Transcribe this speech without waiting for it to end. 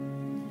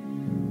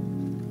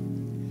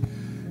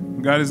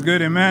God is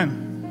good,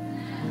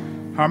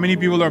 amen. How many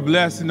people are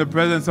blessed in the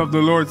presence of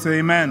the Lord? Say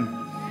amen.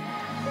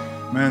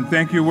 Man,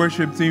 thank you,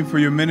 worship team, for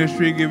your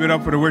ministry. Give it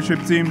up for the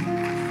worship team.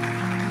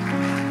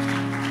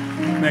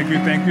 Thank you,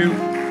 thank you.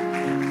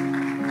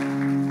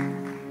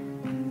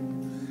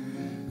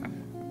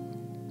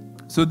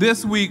 So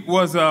this week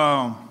was,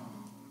 I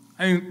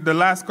think the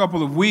last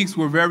couple of weeks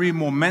were very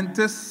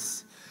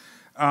momentous.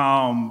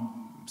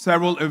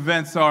 Several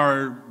events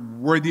are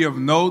worthy of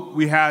note.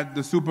 We had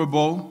the Super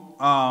Bowl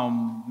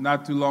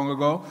not too long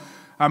ago.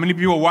 How many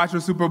people watch the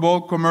Super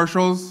Bowl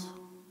commercials?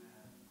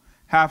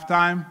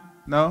 Halftime?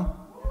 No?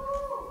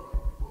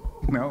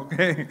 No,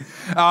 okay.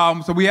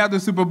 So we had the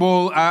Super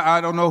Bowl.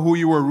 I don't know who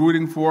you were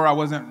rooting for. I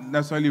wasn't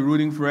necessarily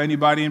rooting for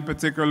anybody in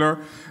particular.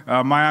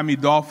 Miami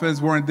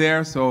Dolphins weren't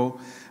there, so...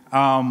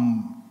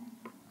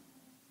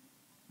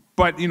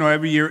 but, you know,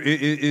 every year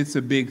it's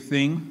a big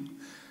thing.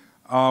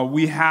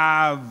 We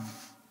have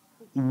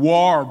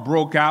war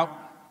broke out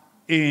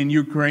in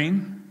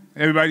Ukraine.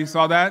 Everybody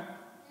saw that?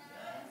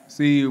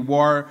 See,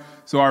 war.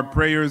 So our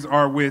prayers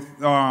are with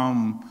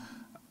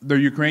the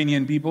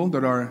Ukrainian people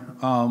that are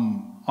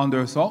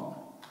under assault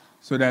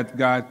so that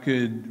God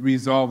could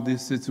resolve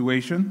this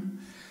situation.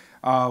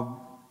 But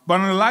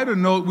on a lighter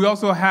note, we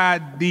also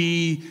had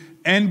the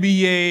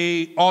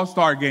NBA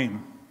All-Star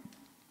Game.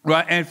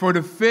 Right, and for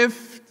the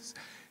 5th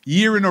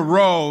year in a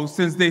row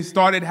since they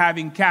started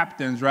having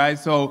captains, right?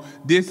 So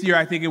this year,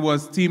 I think it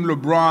was Team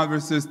LeBron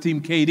versus Team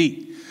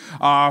KD.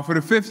 For the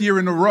 5th year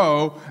in a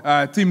row,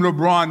 Team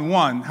LeBron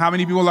won. How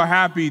many people are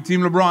happy? Team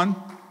LeBron?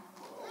 All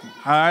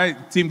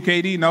right. Team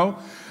KD? No.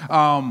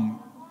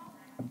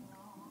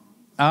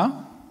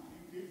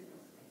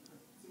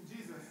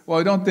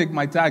 Well, don't take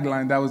my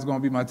tagline. That was going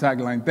to be my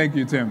tagline. Thank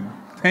you, Tim.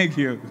 Thank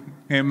you.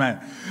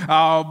 Amen.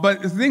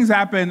 But things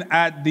happen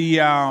at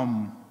the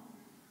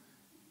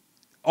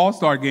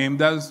All-Star game.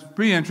 That was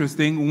pretty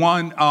interesting.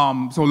 One,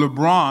 so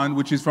LeBron,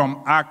 which is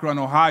from Akron,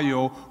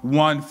 Ohio,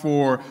 won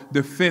for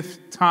the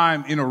 5th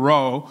time in a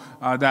row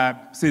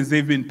that since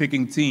they've been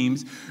picking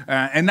teams.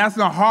 And that's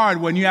not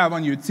hard when you have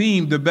on your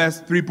team the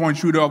best three-point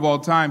shooter of all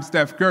time,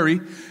 Steph Curry.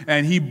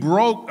 And he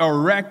broke a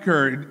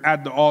record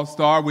at the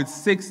All-Star with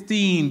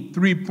 16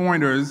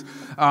 three-pointers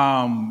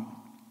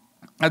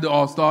at the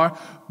All-Star.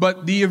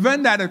 But the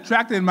event that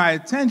attracted my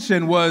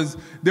attention was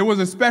there was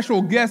a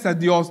special guest at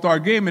the All-Star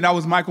game, and that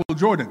was Michael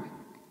Jordan.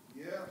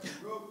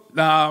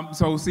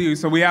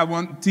 So we have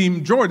one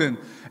Team Jordan.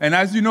 And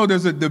as you know,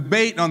 there's a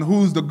debate on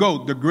who's the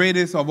GOAT, the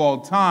greatest of all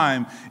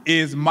time.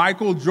 Is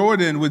Michael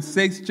Jordan with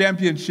 6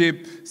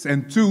 championships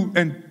and two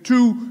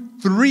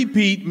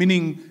three-peat,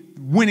 meaning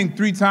winning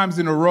 3 times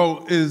in a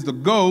row, is the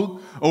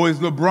GOAT? Or is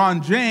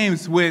LeBron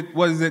James with,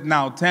 what is it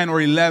now, 10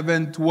 or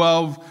 11,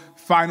 12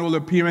 final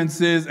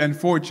appearances and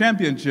 4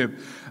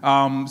 championships?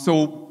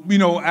 So, you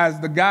know, as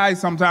the guys,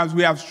 sometimes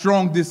we have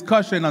strong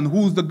discussion on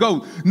who's the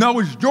GOAT. No,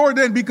 it's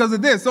Jordan because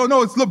of this. Oh,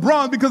 no, it's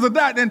LeBron because of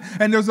that.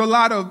 And there's a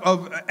lot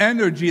of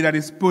energy that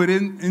is put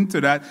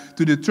into that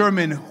to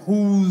determine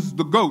who's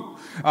the GOAT.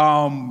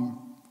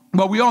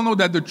 But we all know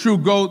that the true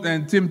GOAT,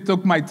 and Tim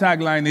took my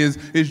tagline, is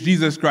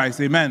Jesus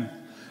Christ. Amen.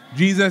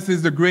 Jesus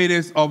is the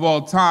greatest of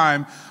all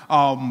time.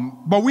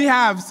 But we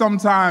have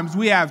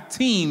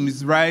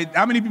teams, right?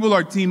 How many people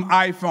are Team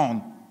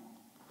iPhone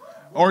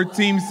or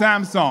Team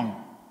Samsung?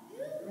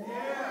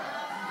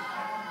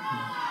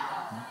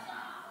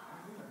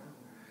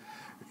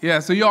 Yeah,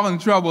 so y'all in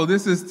trouble.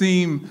 This is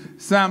Team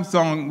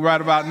Samsung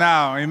right about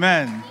now.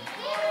 Amen.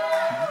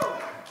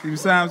 Team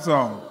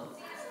Samsung.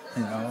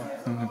 You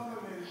know.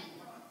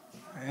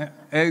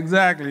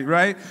 Exactly,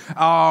 right?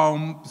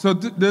 So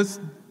this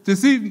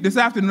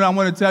afternoon, I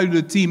want to tell you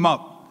to team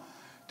up,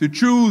 to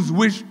choose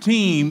which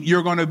team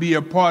you're going to be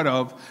a part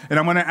of. And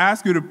I'm going to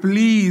ask you to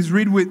please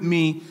read with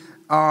me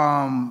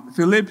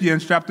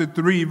Philippians chapter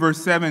 3, verse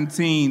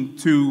 17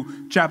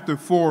 to chapter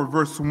 4,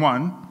 verse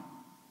 1.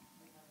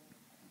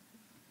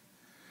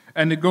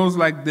 And it goes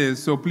like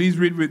this. So please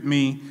read with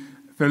me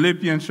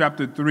Philippians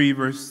chapter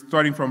 3,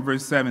 starting from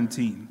verse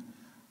 17.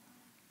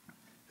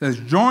 It says,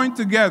 "Join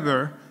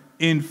together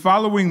in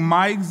following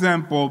my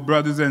example,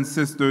 brothers and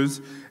sisters,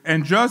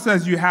 and just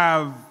as you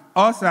have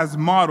us as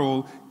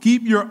model,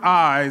 keep your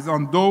eyes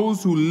on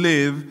those who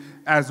live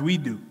as we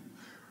do.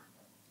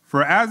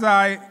 For as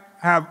I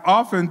have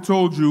often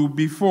told you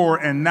before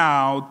and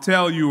now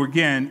tell you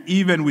again,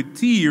 even with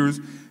tears,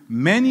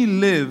 many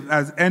live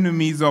as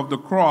enemies of the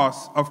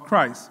cross of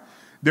Christ.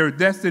 Their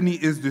destiny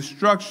is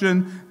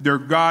destruction, their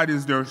God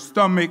is their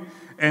stomach,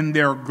 and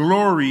their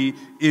glory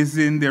is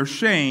in their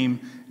shame.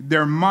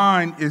 Their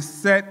mind is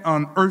set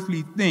on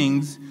earthly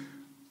things,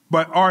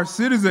 but our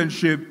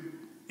citizenship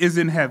is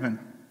in heaven.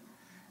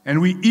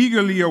 And we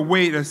eagerly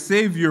await a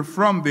Savior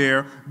from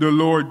there, the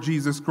Lord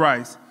Jesus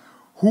Christ,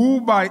 who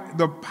by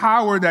the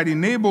power that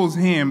enables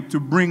him to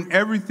bring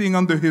everything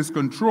under his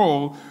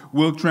control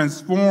will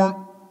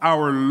transform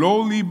our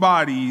lowly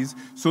bodies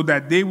so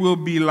that they will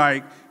be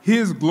like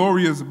his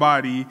glorious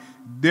body.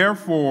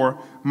 Therefore,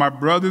 my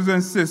brothers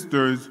and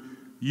sisters,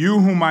 you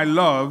whom I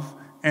love,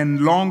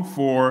 and long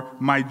for,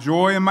 my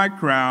joy and my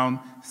crown.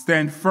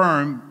 Stand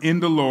firm in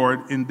the Lord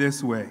in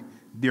this way,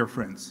 dear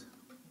friends.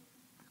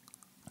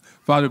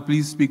 Father,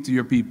 please speak to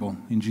your people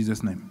in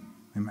Jesus' name.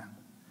 Amen.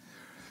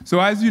 So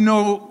as you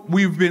know,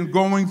 we've been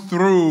going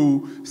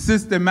through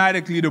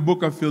systematically the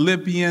book of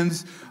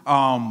Philippians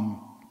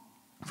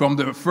from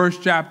the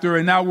first chapter,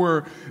 and now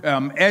we're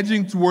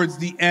edging towards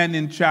the end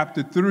in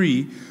chapter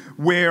 3,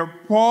 where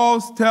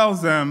Paul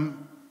tells them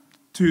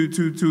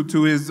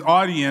to his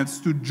audience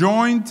to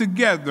join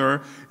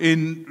together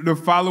in the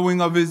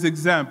following of his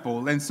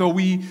example. And so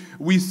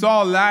we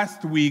saw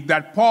last week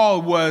that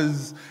Paul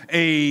was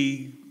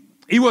a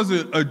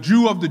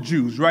Jew of the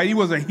Jews, right? He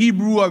was a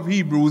Hebrew of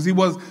Hebrews. He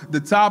was the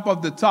top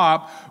of the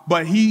top,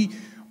 but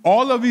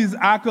all of his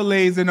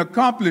accolades and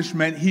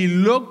accomplishment, he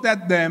looked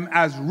at them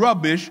as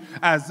rubbish,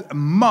 as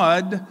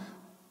mud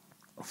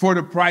for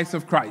the price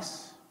of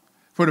Christ.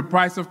 For the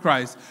price of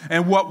Christ.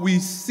 And what we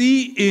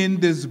see in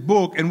this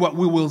book and what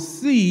we will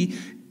see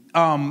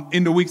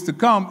in the weeks to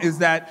come is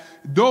that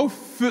though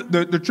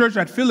the church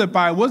at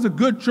Philippi was a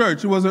good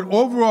church, it was an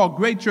overall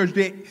great church,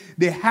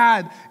 they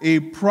had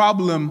a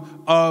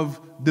problem of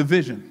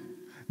division.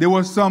 There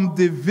was some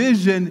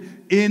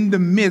division in the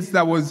midst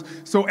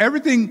so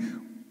everything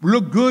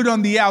looked good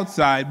on the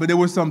outside, but there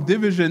was some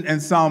division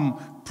and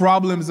some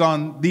problems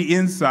on the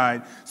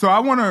inside. So I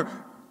want to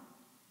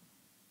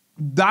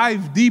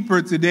dive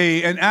deeper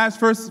today and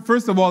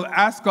first of all,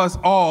 ask us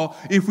all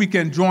if we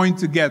can join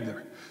together.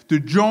 To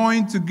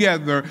join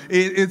together,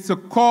 it's a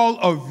call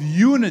of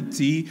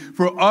unity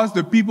for us,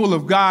 the people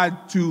of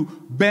God, to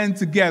band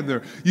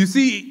together. You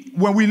see,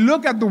 when we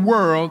look at the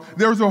world,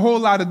 there's a whole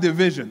lot of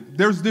division.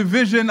 There's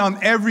division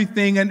on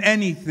everything and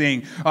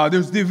anything.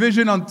 There's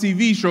division on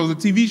TV shows.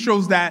 The TV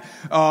shows that,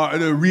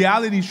 the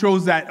reality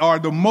shows that are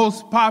the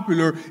most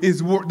popular is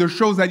the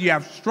shows that you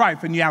have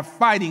strife and you have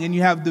fighting and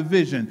you have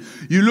division.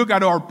 You look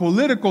at our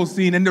political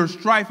scene and there's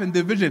strife and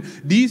division.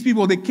 These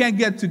people, they can't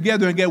get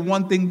together and get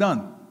one thing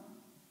done.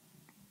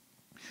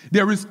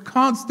 There is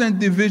constant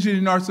division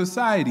in our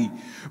society.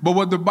 But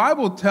what the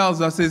Bible tells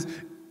us is,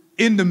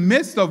 in the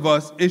midst of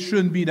us, it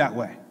shouldn't be that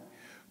way.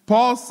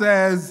 Paul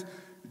says,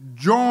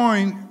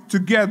 join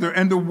together.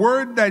 And the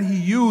word that he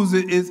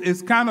uses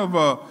is kind of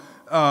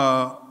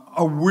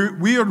a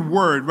weird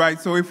word, right?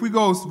 So if we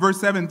go verse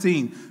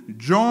 17,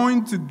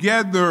 join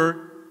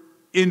together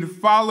in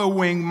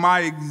following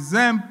my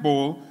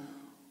example,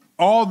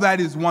 all that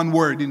is one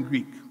word in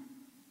Greek,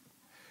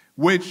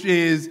 which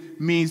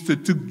means to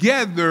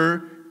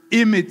together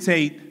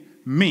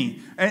imitate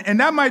me. And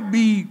that might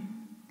be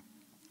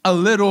a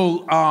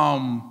little,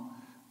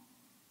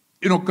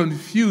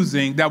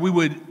 confusing that we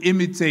would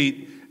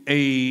imitate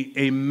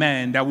a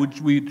man, that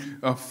we'd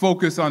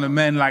focus on a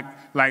man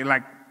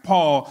like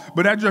Paul.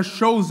 But that just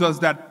shows us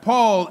that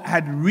Paul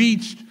had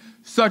reached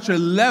such a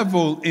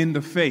level in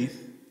the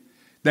faith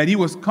that he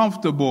was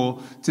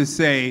comfortable to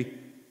say,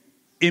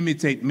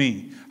 imitate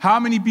me. How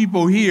many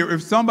people here,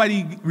 if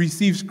somebody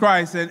receives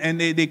Christ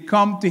and they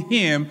come to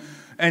him,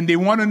 and they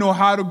want to know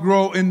how to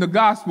grow in the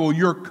gospel,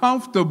 you're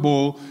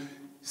comfortable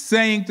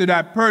saying to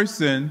that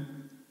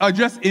person,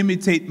 just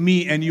imitate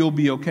me and you'll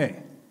be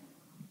okay.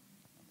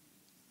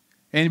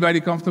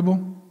 Anybody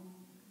comfortable?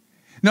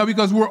 No,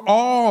 because we're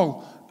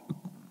all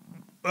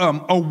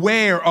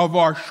aware of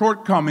our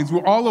shortcomings.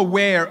 We're all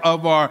aware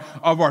of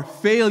our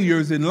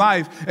failures in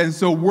life. And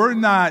so we're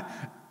not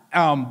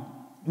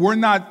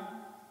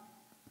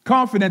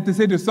confident to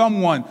say to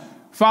someone,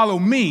 follow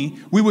me.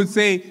 We would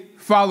say,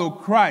 follow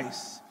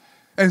Christ.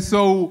 And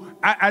so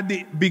at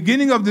the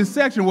beginning of this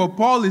section, what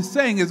Paul is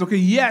saying is, okay,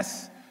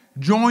 yes,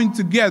 join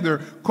together,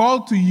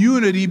 call to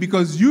unity,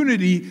 because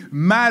unity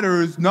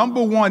matters.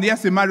 Number one,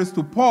 yes, it matters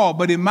to Paul,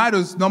 but it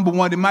matters, number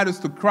one, it matters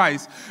to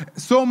Christ.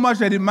 So much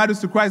that it matters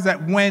to Christ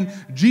that when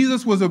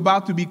Jesus was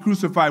about to be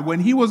crucified, when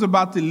he was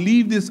about to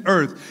leave this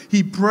earth,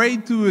 he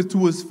prayed to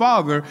his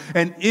Father,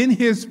 and in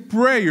his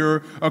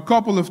prayer, a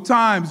couple of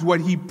times,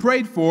 what he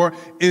prayed for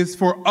is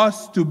for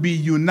us to be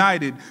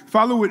united.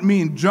 Follow with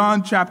me in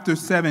John chapter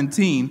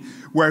 17,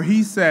 where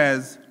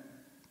Jesus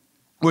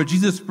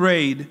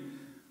prayed,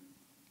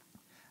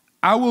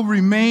 I will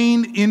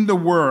remain in the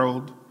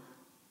world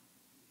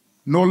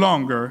no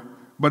longer,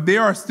 but they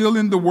are still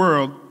in the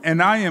world,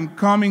 and I am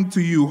coming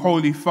to you,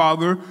 Holy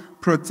Father.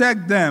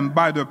 Protect them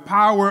by the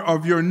power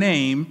of your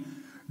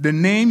name, the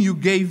name you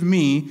gave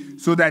me,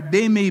 so that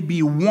they may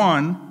be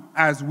one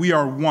as we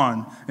are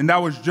one. And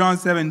that was John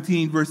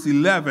 17, verse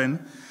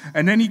 11.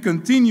 And then he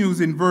continues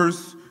in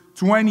verse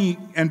 20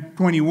 and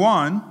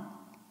 21.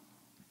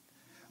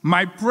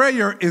 My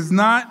prayer is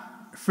not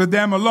for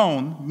them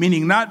alone,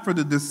 meaning not for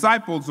the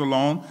disciples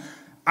alone.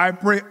 I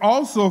pray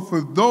also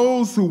for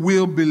those who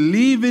will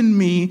believe in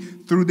me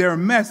through their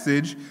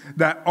message,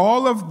 that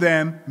all of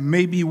them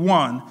may be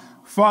one.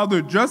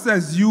 Father, just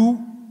as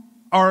you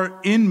are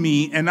in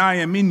me and I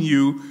am in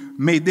you,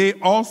 may they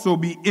also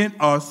be in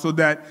us, so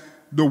that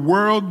the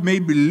world may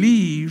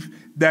believe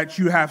that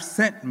you have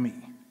sent me.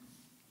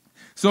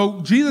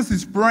 So Jesus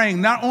is praying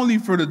not only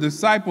for the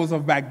disciples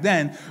of back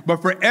then,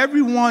 but for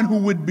everyone who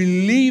would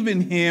believe in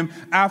him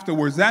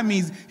afterwards. That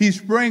means he's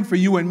praying for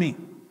you and me.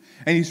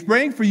 And he's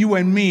praying for you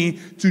and me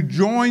to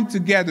join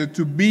together,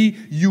 to be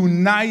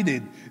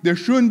united. There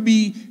shouldn't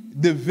be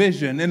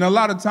division. And a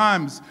lot of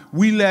times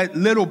we let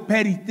little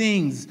petty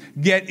things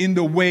get in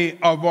the way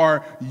of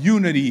our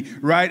unity,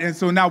 right? And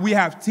so now we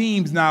have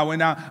teams now, and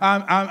now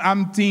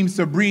I'm Team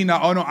Sabrina,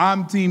 or no,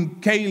 I'm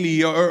Team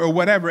Kaylee, or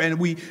whatever, and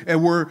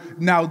we're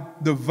now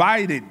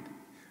divided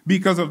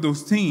because of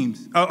those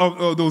teams,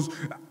 of those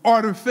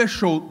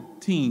artificial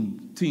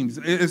teams.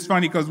 It's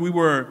funny because we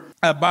were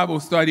at Bible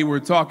study,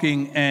 we're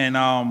talking,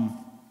 and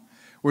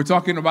we're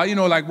talking about,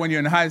 like when you're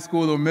in high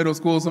school or middle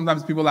school,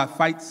 sometimes people have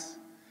fights.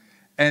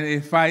 And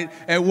they fight.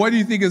 And what do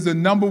you think is the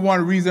number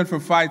one reason for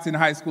fights in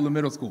high school and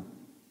middle school?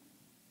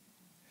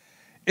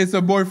 It's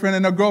a boyfriend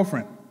and a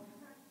girlfriend.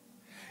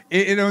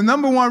 The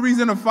number one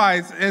reason of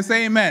fights is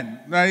amen,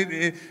 right?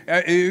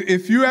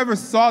 If you ever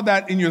saw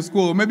that in your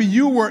school, or maybe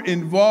you were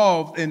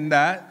involved in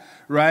that,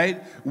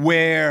 right?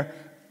 Where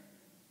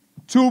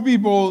two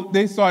people,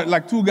 they start,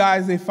 like two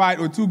guys, they fight,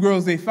 or two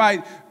girls, they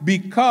fight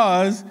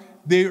because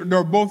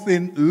they're both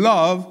in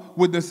love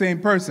with the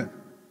same person.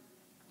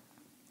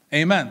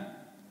 Amen.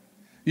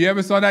 You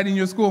ever saw that in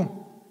your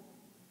school?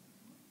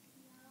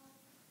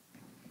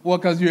 Well,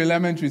 because you're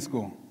elementary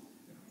school.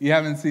 You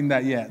haven't seen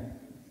that yet.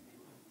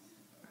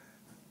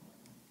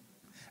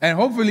 And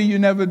hopefully you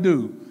never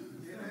do.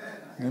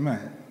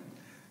 Amen.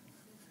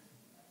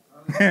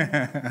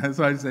 That's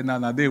why I said,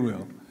 no, they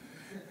will.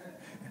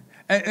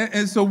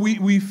 And so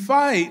we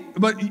fight,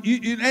 but and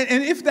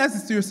if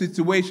that's your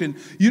situation,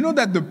 you know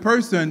that the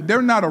person,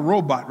 they're not a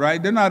robot,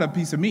 right? They're not a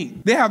piece of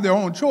meat. They have their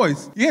own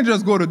choice. You can't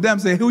just go to them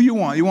and say, who you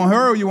want? You want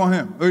her or you want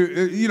him? Or,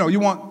 you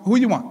want who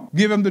you want.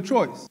 Give them the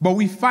choice. But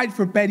we fight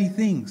for petty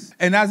things.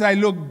 And as I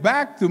look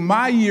back to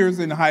my years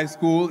in high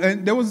school,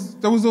 and there was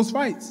those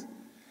fights.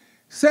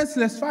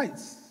 Senseless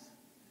fights.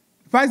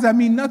 Fights that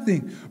mean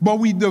nothing. But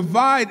we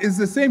divide. It's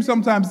the same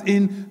sometimes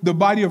in the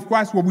body of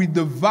Christ, where we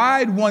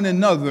divide one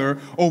another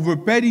over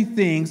petty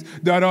things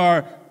that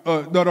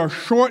are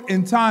short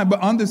in time. But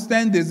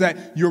understand this,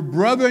 that your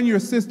brother and your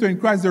sister in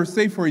Christ, they're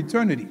saved for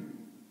eternity.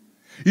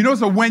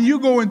 So when you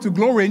go into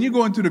glory and you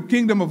go into the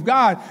kingdom of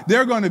God,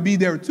 they're going to be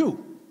there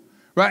too.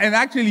 Right? And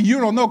actually, you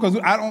don't know, because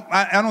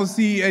I don't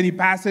see any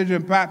passage.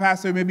 And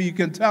Pastor, maybe you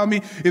can tell me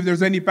if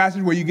there's any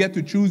passage where you get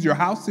to choose your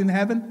house in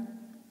heaven.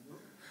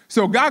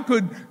 So God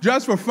could,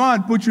 just for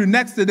fun, put you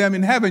next to them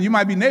in heaven. You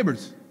might be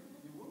neighbors.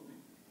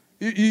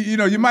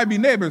 You might be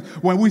neighbors.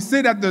 When we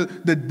sit at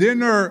the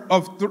dinner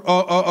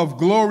of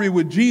glory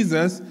with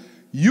Jesus,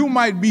 you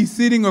might be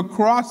sitting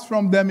across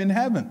from them in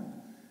heaven,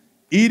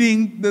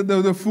 eating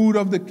the food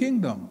of the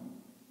kingdom.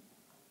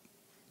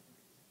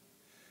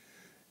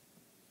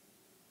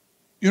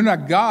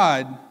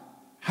 God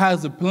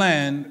has a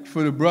plan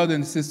for the brother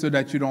and sister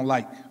that you don't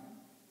like.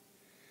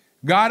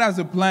 God has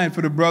a plan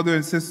for the brother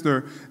and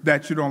sister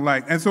that you don't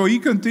like. And so he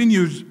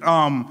continues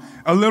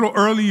a little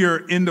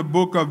earlier in the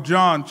book of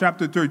John,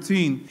 chapter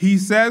 13. He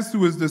says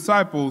to his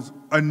disciples,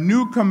 a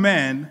new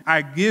command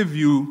I give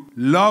you,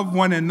 love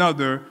one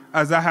another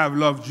as I have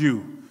loved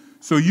you.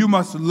 So you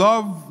must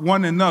love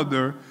one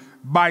another.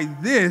 By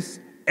this,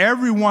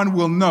 everyone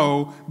will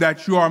know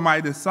that you are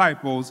my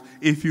disciples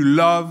if you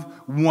love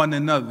one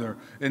another.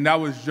 And that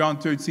was John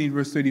 13,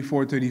 verse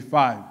 34,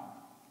 35.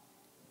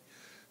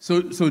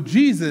 So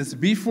Jesus,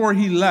 before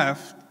he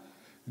left,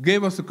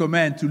 gave us a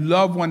command to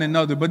love one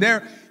another. But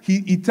there,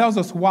 he tells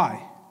us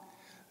why.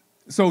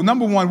 So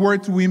number one, we're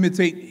to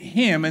imitate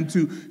him and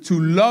to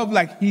love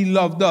like he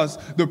loved us.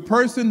 The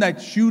person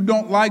that you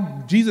don't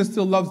like, Jesus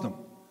still loves them.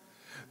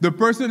 The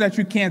person that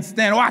you can't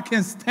stand, I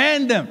can't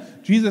stand them,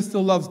 Jesus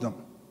still loves them.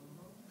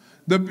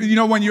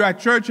 When you're at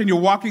church and you're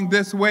walking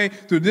this way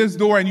through this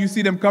door and you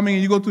see them coming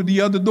and you go to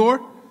the other door,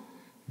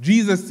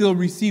 Jesus still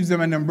receives them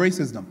and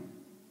embraces them.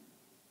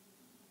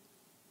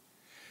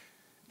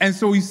 And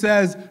so he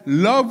says,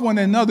 love one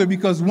another,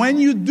 because when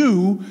you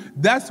do,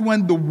 that's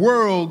when the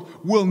world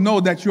will know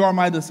that you are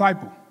my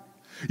disciple.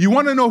 You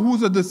want to know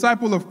who's a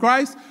disciple of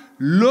Christ?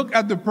 Look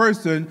at the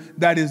person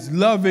that is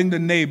loving the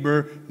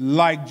neighbor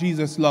like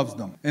Jesus loves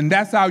them. And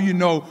that's how you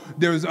know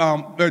there's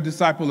a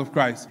disciple of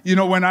Christ.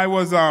 When I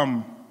was,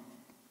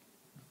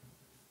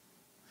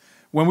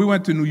 when we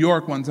went to New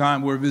York one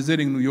time, we were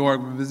visiting New York,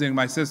 we were visiting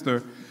my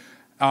sister.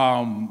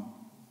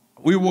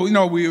 We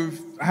were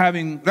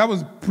having, that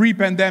was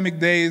pre-pandemic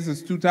days.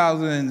 It's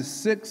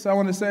 2006, I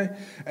want to say.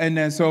 And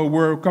then so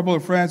we're a couple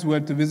of friends who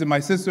went to visit my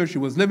sister. She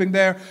was living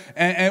there.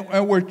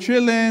 And we're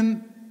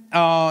chilling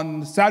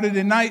on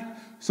Saturday night.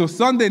 So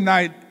Sunday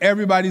night,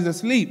 everybody's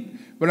asleep.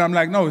 But I'm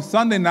like, no, it's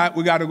Sunday night.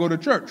 We got to go to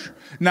church.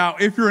 Now,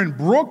 if you're in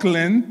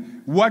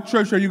Brooklyn, what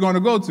church are you going to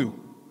go to?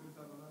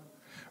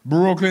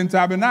 Brooklyn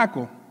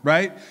Tabernacle.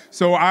 Right?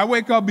 So I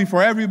wake up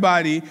before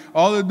everybody,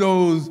 all of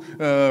those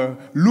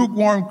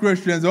lukewarm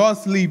Christians all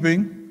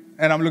sleeping,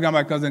 and I'm looking at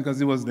my cousin because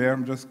he was there.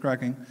 I'm just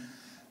cracking.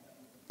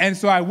 And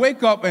so I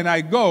wake up and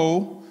I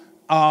go,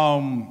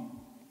 and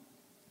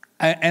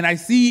I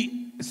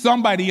see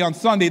somebody on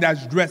Sunday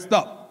that's dressed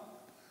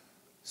up.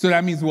 So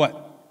that means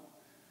what?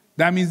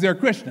 That means they're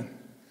Christian.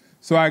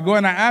 So I go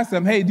and I ask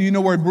them, hey, do you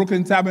know where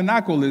Brooklyn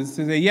Tabernacle is?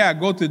 They say, yeah,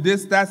 go to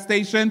that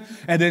station,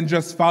 and then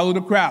just follow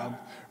the crowd,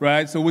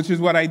 right? So which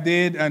is what I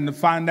did, and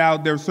find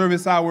out their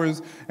service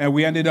hours, and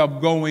we ended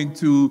up going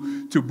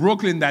to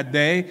Brooklyn that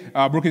day,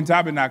 Brooklyn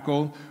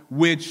Tabernacle,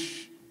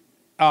 which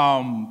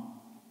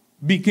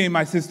became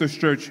my sister's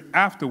church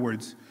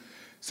afterwards.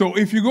 So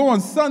if you go on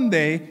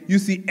Sunday, you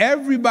see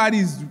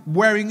everybody's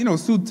wearing,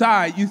 suit,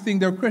 tie, you think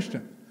they're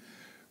Christian.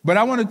 But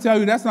I want to tell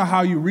you, that's not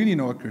how you really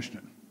know a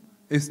Christian.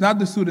 It's not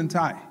the suit and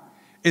tie.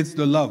 It's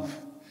the love.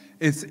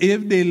 It's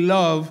if they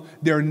love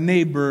their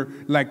neighbor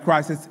like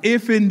Christ. It's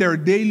if in their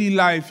daily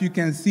life you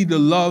can see the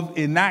love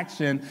in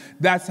action.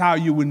 That's how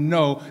you would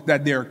know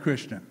that they're a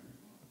Christian.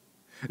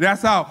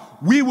 That's how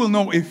we will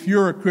know if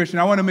you're a Christian.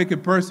 I want to make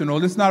it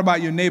personal. It's not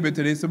about your neighbor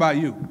today. It's about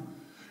you.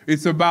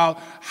 It's about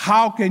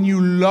how can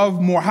you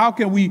love more? How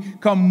can we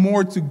come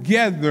more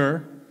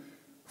together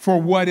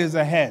for what is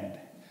ahead?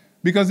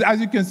 Because as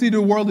you can see, the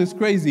world is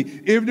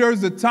crazy. If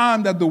there's a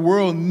time that the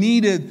world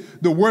needed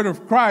the word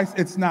of Christ,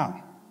 it's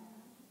now.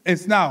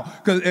 It's now.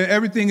 Because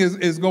everything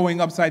is going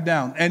upside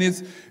down. And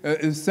it's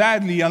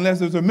sadly, unless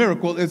there's a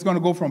miracle, it's going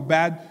to go from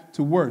bad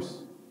to worse.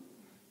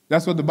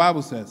 That's what the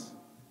Bible says.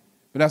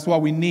 But that's why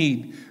we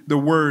need the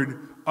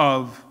word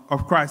of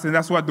Christ. And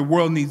that's what the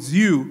world needs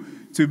you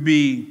to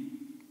be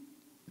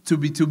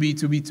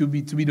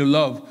the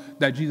love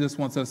that Jesus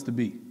wants us to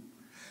be.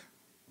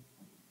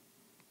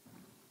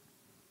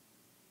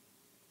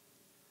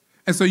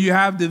 And so you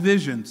have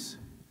divisions.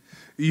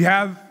 You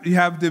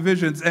have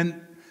divisions.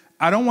 And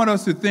I don't want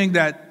us to think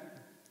that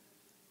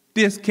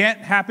this can't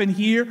happen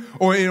here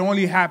or it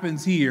only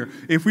happens here.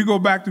 If we go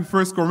back to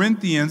 1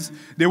 Corinthians,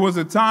 there was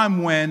a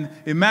time when,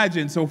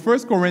 imagine, so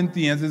 1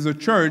 Corinthians is a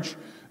church.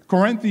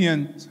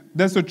 Corinthians,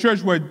 that's a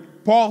church where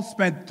Paul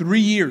spent 3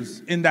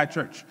 years in that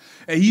church.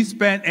 And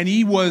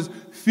he was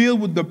filled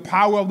with the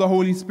power of the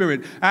Holy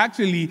Spirit.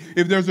 Actually,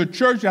 if there's a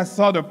church that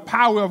saw the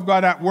power of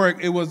God at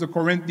work, it was the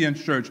Corinthian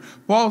church.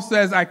 Paul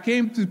says, I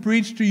came to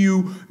preach to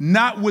you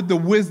not with the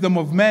wisdom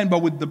of men,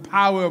 but with the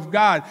power of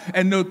God.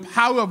 And the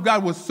power of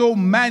God was so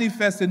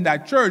manifest in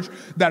that church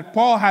that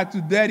Paul had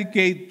to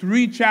dedicate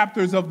 3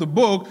 chapters of the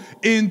book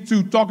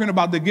into talking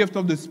about the gift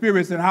of the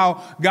spirits and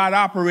how God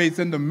operates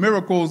and the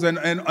miracles and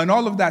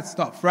all of that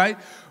stuff, right?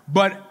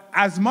 But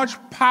as much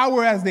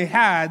power as they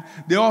had,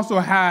 they also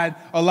had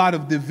a lot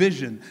of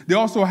division. There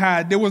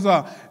was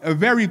a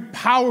very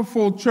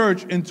powerful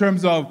church in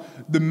terms of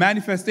the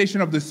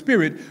manifestation of the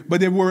Spirit, but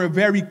they were a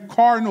very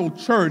carnal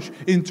church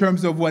in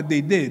terms of what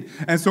they did.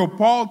 And so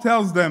Paul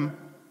tells them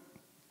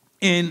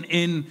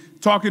in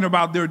talking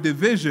about their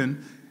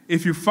division,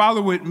 if you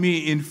follow with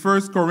me in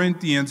 1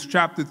 Corinthians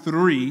chapter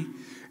 3,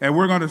 and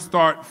we're going to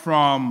start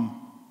from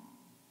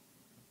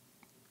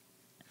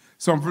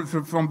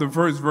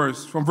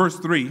verse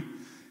 3,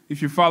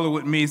 if you follow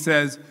with me, it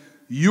says,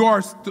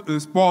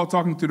 as Paul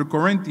talking to the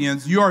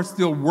Corinthians, you are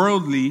still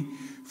worldly,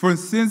 for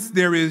since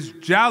there is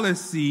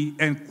jealousy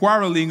and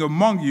quarreling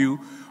among you,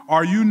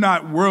 are you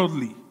not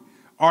worldly?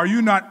 Are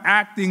you not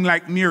acting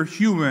like mere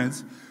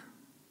humans?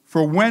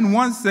 For when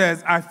one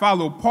says, I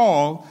follow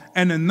Paul,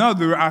 and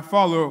another, I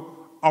follow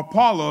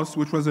Apollos,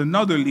 which was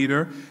another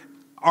leader,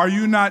 are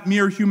you not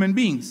mere human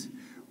beings?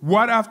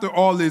 What, after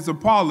all, is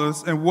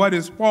Apollos, and what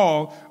is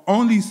Paul?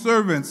 Only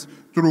servants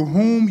through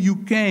whom you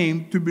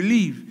came to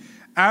believe.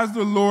 As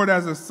the Lord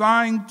has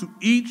assigned to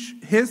each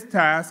his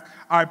task,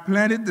 I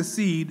planted the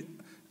seed,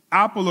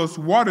 Apollos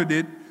watered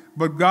it,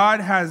 but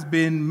God has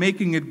been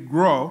making it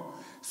grow.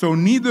 So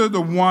neither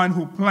the one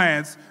who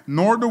plants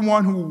nor the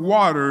one who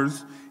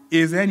waters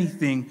is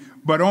anything,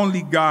 but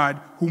only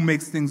God who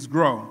makes things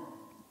grow.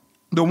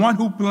 The one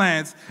who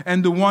plants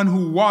and the one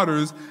who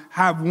waters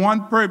have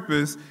one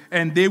purpose,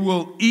 and they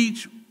will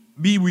each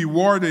be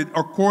rewarded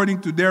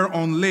according to their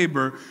own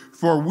labor.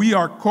 For we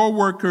are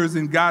co-workers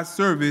in God's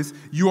service.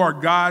 You are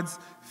God's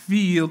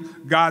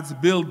field, God's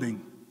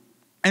building.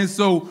 And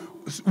so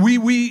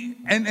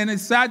and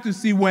it's sad to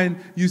see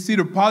when you see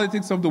the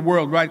politics of the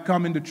world, right,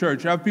 come into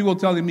church. I have people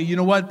telling me, you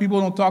know what, people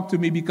don't talk to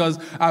me because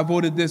I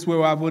voted this way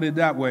or I voted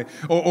that way.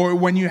 Or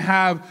when you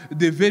have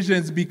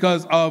divisions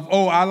because of,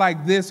 I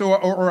like this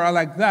or I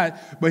like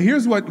that. But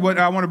here's what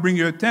I want to bring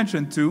your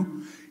attention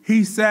to.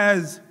 He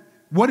says,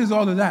 what is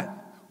all of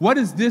that? What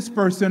is this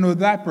person or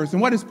that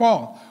person? What is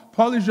Paul?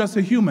 Paul is just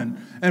a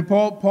human, and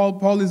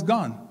Paul is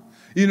gone.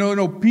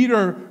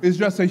 Peter is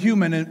just a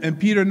human, and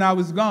Peter now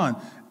is gone.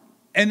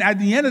 And at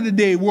the end of the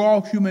day, we're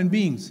all human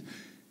beings.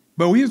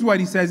 But here's what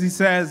he says. He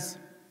says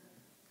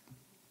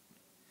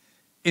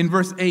in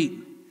verse 8,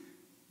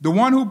 the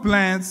one who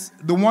plants,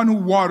 the one who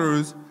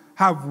waters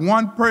have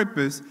one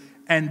purpose,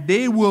 and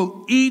they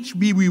will each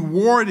be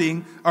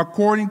rewarding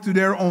according to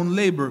their own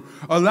labor.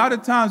 A lot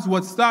of times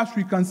what stops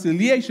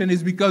reconciliation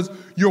is because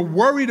you're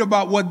worried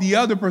about what the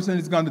other person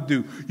is going to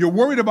do. You're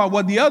worried about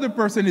what the other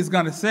person is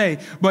going to say.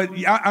 But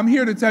I'm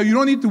here to tell you, you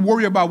don't need to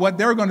worry about what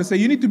they're going to say.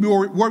 You need to be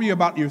worry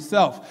about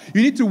yourself.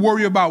 You need to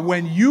worry about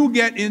when you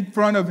get in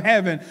front of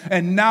heaven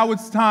and now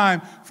it's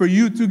time for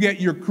you to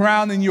get your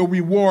crown and your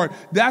reward.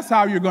 That's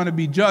how you're going to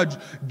be judged.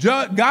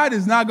 God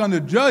is not going to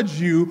judge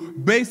you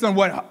based on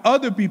what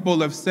other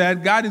people have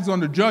said. God is going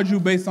to judge you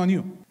based on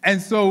you.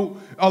 And so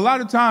a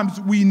lot of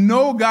times we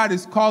know God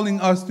is calling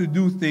us to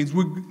do things.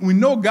 We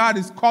know God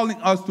is calling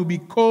us to be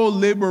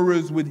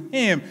co-laborers with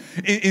him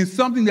in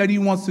something that he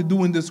wants to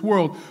do in this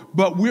world.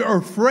 But we're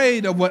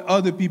afraid of what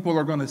other people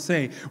are going to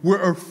say.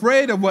 We're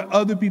afraid of what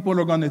other people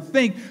are going to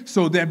think.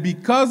 So that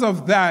because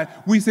of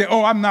that, we say,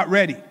 oh, I'm not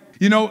ready.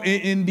 You know,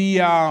 in the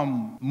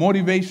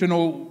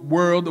motivational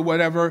world or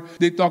whatever,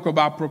 they talk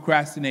about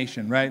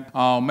procrastination, right?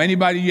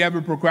 Anybody you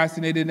ever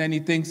procrastinated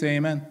anything, say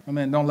amen.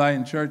 Amen. Don't lie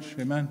in church.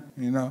 Amen.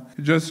 You know,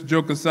 just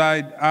joke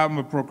aside, I'm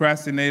a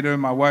procrastinator.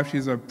 My wife,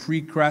 she's a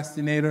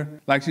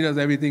precrastinator. Like she does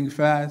everything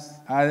fast.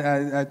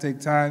 I take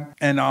time.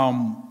 And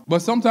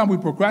but sometimes we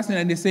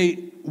procrastinate, and they say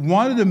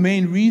one of the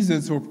main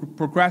reasons for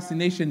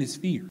procrastination is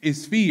fear.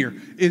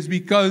 Is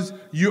because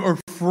you're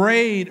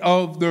afraid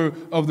of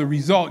the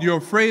result. You're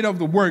afraid of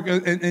the work.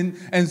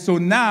 And so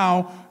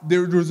now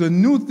there's a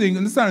new thing,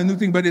 and it's not a new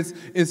thing, but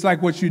it's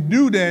like what you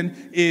do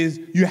then is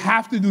you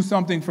have to do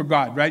something for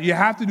God, right? You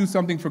have to do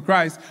something for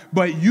Christ,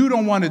 but you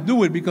don't want to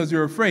do it because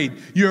you're afraid.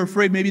 You're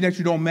afraid maybe that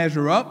you don't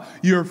measure up.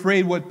 You're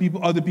afraid what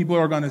other people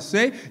are going to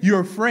say.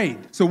 You're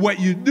afraid. So what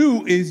you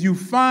do is you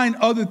find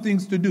other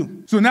things to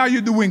do. So now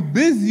you're doing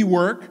busy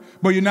work,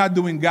 but you're not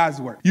doing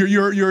God's work.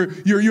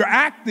 You're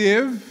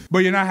active, but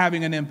you're not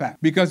having an impact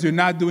because you're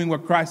not doing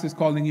what Christ is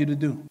calling you to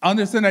do.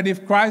 Understand that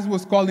if Christ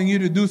was calling you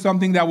to do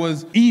something that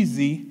was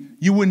easy,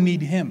 you wouldn't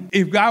need him.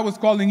 If God was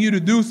calling you to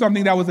do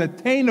something that was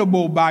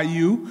attainable by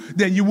you,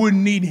 then you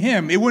wouldn't need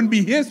him. It wouldn't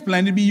be his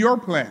plan, it'd be your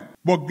plan.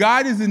 But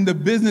God is in the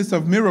business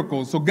of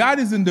miracles. So God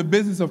is in the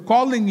business of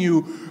calling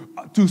you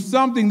to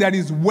something that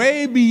is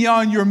way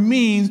beyond your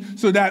means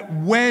so that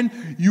when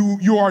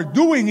you are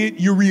doing it,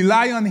 you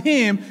rely on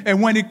him.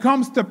 And when it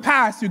comes to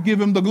pass, you give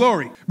him the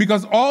glory.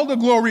 Because all the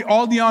glory,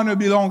 all the honor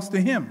belongs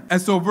to him.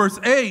 And so verse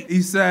 8,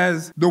 he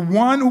says, the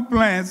one who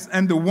plants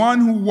and the one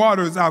who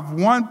waters have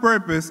one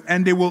purpose,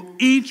 and they will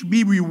each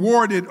be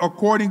rewarded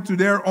according to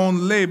their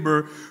own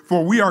labor.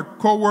 For we are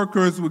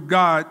co-workers with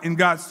God in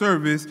God's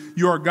service.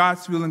 You are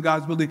God's field and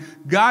God's building.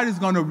 God is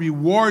going to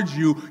reward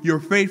you, your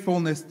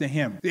faithfulness to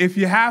him. If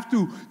you have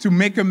to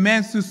make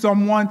amends to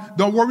someone,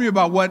 don't worry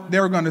about what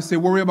they're going to say.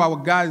 Worry about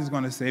what God is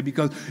going to say,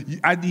 because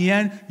at the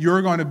end,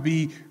 you're going to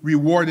be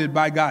rewarded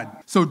by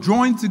God. So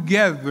join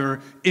together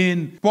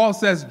Paul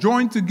says,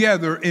 join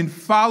together in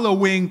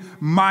following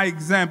my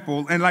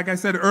example. And like I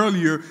said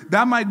earlier,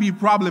 that might be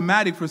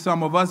problematic for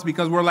some of us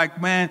because we're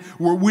like, man,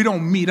 we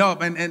don't meet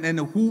up. And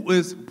who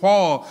is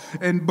Paul?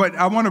 But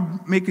I want to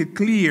make it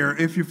clear.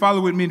 If you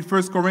follow with me in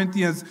 1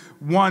 Corinthians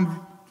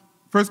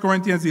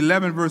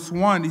 11, verse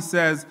 1, he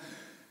says,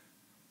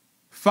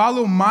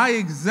 follow my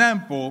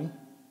example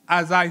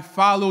as I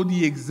follow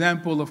the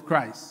example of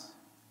Christ.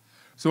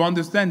 So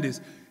understand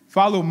this.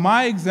 Follow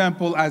my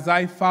example as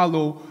I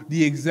follow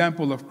the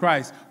example of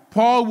Christ.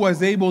 Paul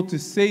was able to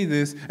say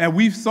this, and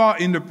we saw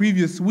in the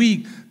previous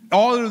week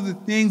all of the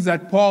things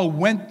that Paul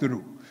went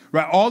through.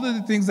 Right, all of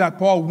the things that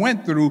Paul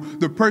went through,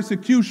 the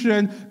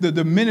persecution,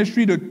 the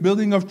ministry, the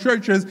building of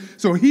churches.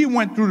 So he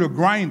went through the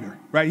grinder,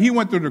 right? He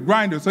went through the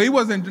grinder. So he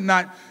wasn't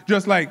not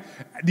just like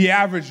the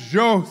average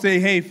Joe say,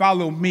 hey,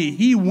 follow me.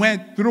 He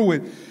went through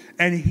it.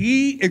 And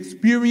he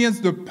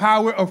experienced the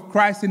power of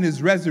Christ in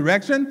his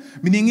resurrection,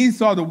 meaning he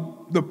saw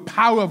the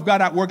power of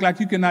God at work like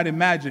you cannot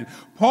imagine.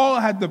 Paul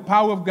had the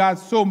power of God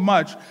so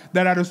much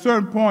that at a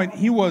certain point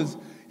he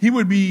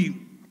would be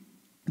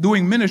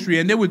doing ministry,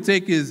 and they would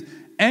take his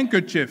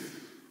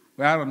handkerchief.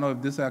 Well, I don't know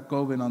if this had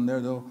COVID on there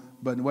though,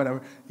 but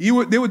whatever. They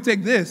would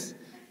take this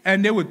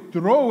and they would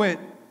throw it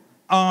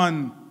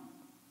on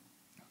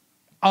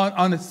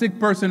a sick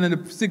person, and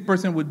the sick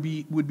person would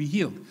be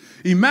healed.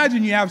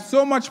 Imagine you have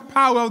so much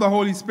power of the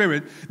Holy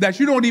Spirit that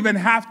you don't even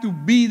have to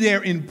be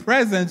there in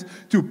presence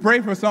to pray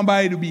for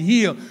somebody to be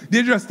healed.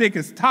 They just take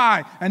his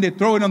tie and they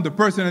throw it on the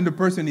person, and the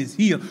person is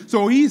healed.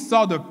 So he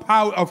saw the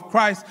power of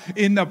Christ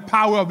in the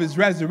power of his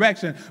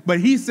resurrection.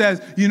 But he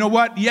says, you know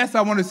what? Yes,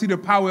 I want to see the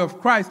power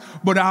of Christ,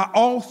 but I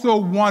also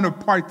want to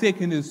partake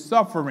in his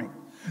suffering.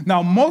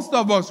 Now, most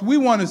of us, we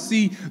want to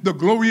see the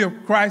glory of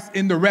Christ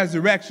in the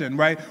resurrection,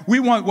 right? We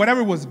want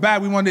whatever was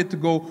bad, we want it to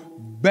go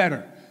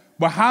better.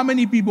 But how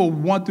many people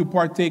want to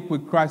partake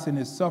with Christ in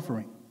his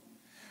suffering?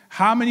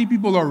 How many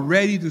people are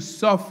ready to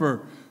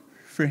suffer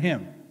for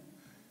him?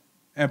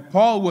 And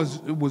Paul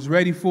was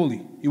ready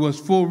fully. He was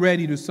full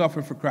ready to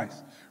suffer for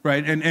Christ.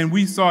 Right, and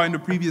we saw in the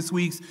previous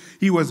weeks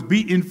he was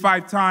beaten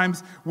 5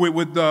 times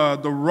with the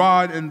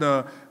rod and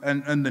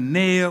the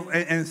nail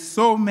and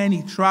so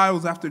many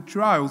trials after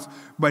trials,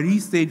 but he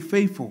stayed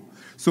faithful.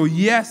 So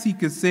yes, he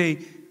could say,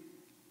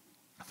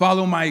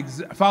 Follow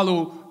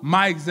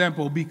my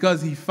example,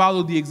 because he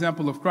followed the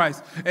example of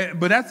Christ.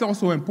 But that's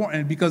also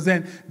important, because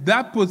then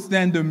that puts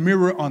then the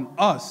mirror on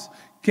us.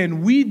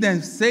 Can we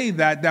then say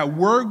that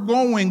we're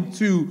going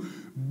to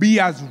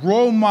be as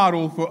role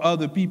model for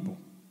other people?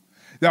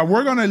 That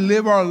we're going to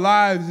live our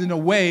lives in a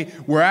way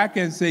where I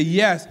can say,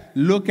 yes,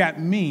 look at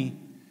me,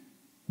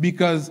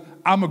 because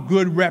I'm a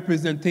good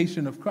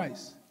representation of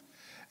Christ.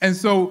 And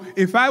so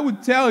if I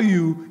would tell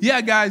you,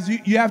 yeah, guys,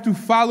 you have to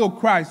follow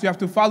Christ, you have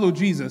to follow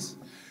Jesus,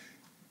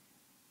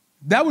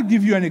 that would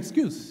give you an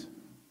excuse.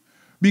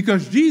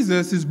 Because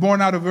Jesus is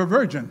born out of a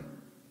virgin,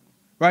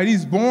 right?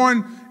 He's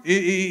born,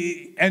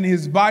 and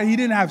his body, he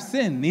didn't have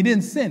sin. He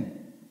didn't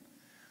sin.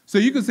 So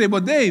you could say,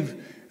 but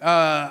Dave,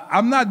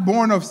 I'm not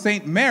born of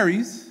St.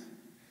 Mary's.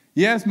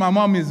 Yes, my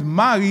mom is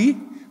Mary,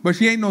 but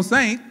she ain't no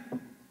saint.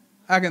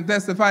 I can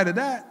testify to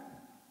that.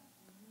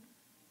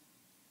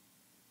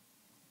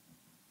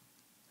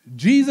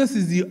 Jesus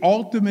is the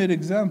ultimate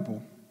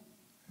example,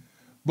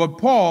 but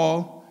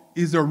Paul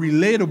is a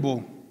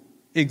relatable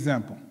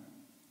example,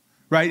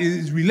 right? It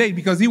is relate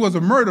because he was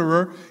a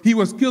murderer, he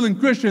was killing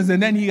Christians,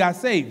 and then he got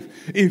saved.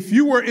 If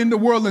you were in the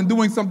world and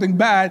doing something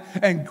bad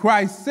and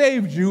Christ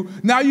saved you,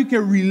 now you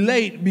can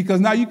relate, because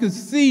now you can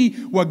see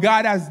what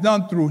God has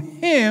done through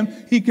him,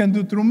 he can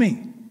do through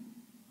me.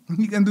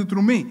 He can do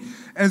through me.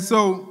 And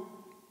so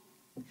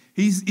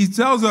he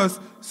tells us,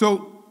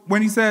 so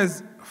when he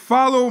says,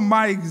 follow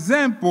my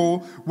example,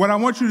 what I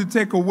want you to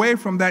take away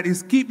from that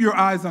is keep your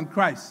eyes on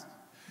Christ.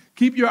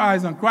 Keep your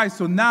eyes on Christ.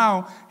 So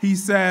now he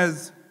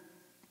says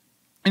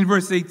in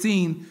verse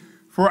 18,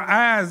 for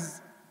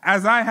as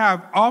I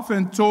have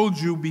often told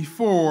you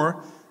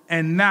before,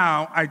 and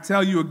now I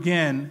tell you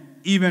again,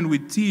 even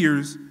with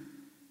tears,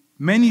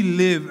 many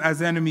live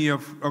as enemy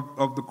of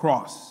the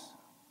cross,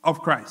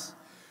 of Christ.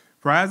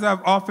 For as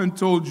I've often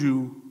told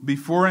you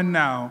before and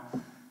now,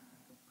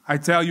 I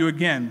tell you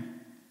again,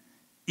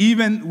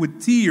 even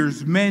with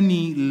tears,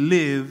 many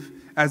live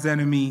as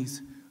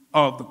enemies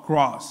of the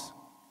cross.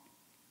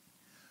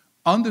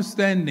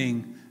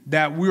 Understanding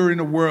that we're in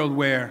a world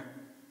where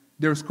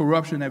there's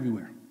corruption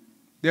everywhere.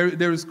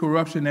 There is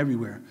corruption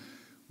everywhere.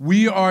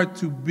 We are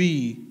to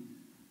be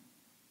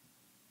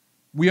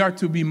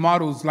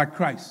models like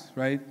Christ,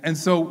 right? And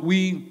so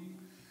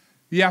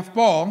you have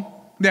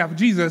Paul, you have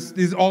Jesus,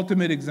 his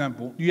ultimate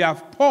example. You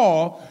have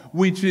Paul,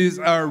 which is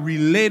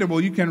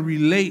relatable. You can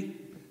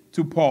relate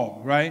to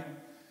Paul, right?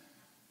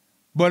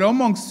 But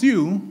amongst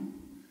you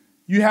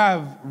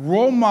have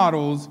role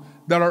models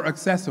that are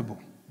accessible.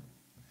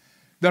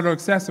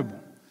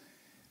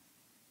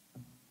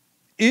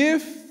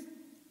 If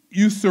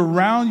you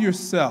surround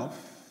yourself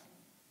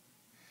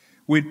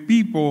with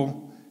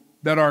people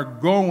that are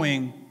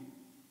going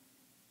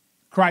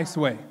Christ's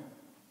way,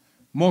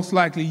 most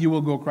likely you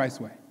will go Christ's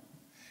way.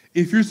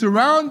 If you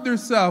surround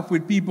yourself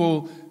with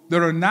people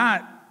that are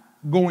not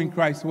going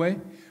Christ's way,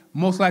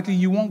 most likely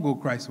you won't go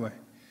Christ's way.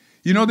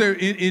 You know,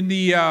 in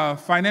the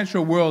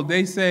financial world,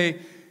 they say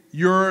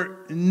your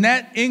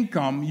net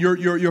income,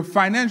 your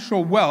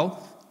financial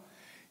wealth,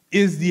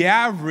 is the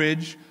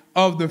average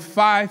of the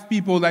 5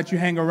 people that you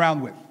hang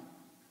around with.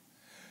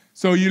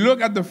 So you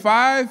look at the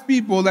 5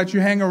 people that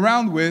you hang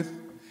around with.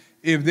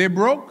 If they're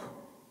broke,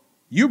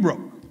 you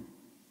broke.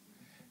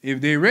 If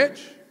they're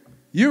rich,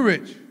 you're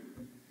rich.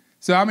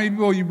 So how many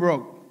people you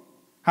broke?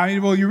 How many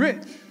people you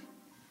rich?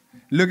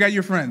 Look at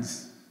your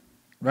friends,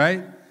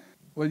 right?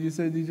 What did you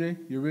say, DJ?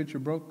 You're rich or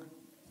broke?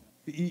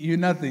 You're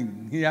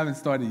nothing. You haven't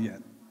started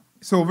yet.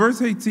 So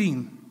verse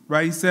 18,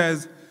 right, he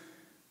says,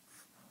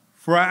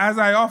 for as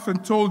I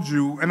often told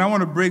you, and I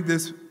want to break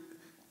this.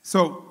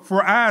 So,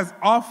 for as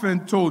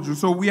often told you.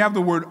 So we have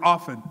the word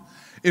often.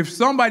 If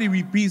somebody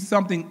repeats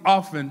something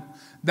often,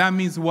 that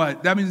means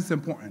what? That means it's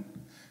important.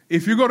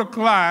 If you go to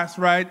class,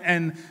 right,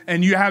 and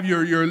you have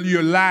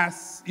your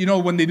last, you know,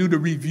 when they do the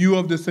review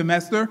of the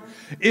semester,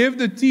 if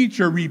the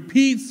teacher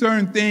repeats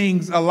certain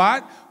things a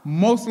lot,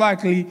 most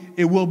likely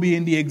it will be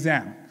in the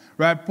exam,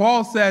 right?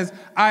 Paul says,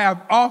 I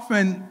have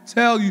often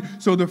tell you.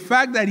 So the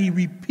fact that he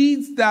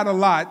repeats that a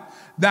lot,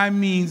 that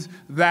means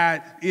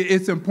that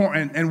it's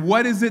important. And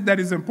what is it that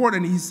is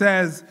important? He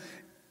says,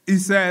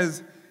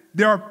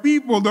 there are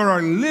people that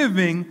are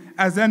living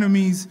as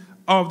enemies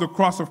of the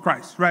cross of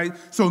Christ, right?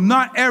 So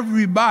not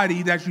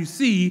everybody that you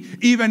see,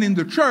 even in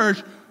the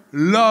church,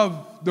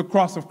 love the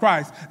cross of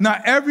Christ.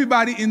 Not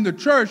everybody in the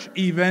church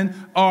even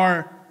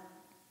are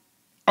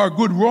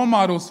good role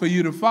models for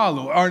you to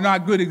follow, are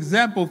not good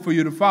examples for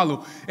you to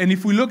follow. And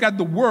if we look at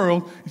the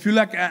world, if you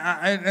like,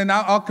 and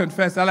I'll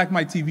confess, I like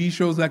my TV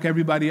shows like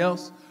everybody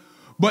else,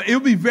 but it'll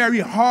be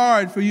very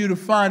hard for you to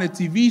find a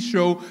TV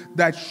show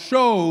that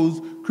shows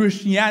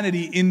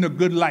Christianity in the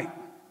good light,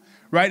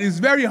 right? It's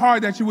very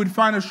hard that you would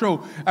find a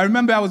show. I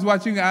remember I was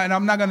watching, and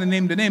I'm not going to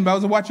name the name, but I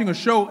was watching a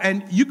show,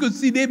 and you could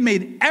see they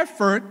made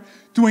effort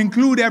to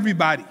include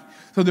everybody.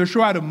 So the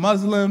show had a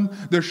Muslim,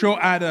 the show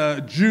had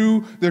a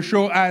Jew, the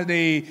show had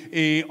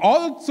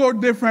all sorts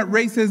of different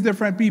races,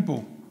 different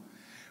people.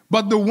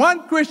 But the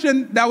one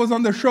Christian that was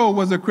on the show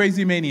was a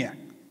crazy maniac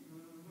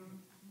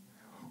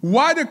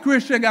Why the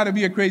Christian got to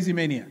be a crazy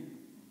maniac?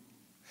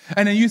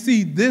 And then you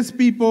see this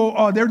people,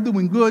 oh, they're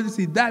doing good. You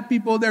see that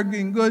people, they're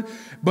getting good.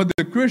 But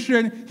the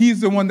Christian,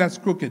 he's the one that's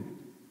crooked.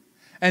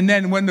 And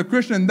then when the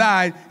Christian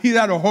died, he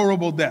had a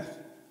horrible death.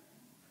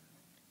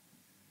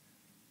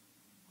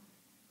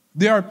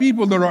 There are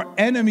people that are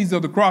enemies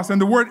of the cross.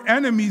 And the word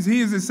enemies,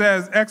 here it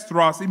says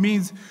extros. It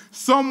means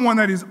someone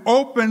that is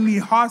openly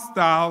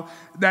hostile,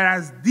 that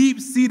has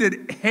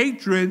deep-seated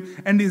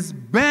hatred, and is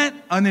bent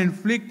on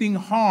inflicting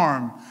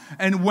harm.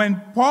 And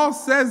when Paul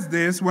says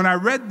this, when I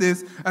read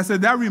this, I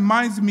said, that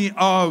reminds me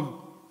of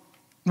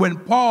when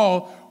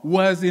Paul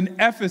was in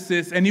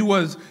Ephesus and he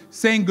was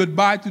saying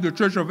goodbye to the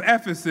church of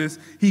Ephesus.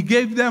 He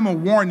gave them a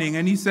warning,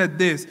 and he said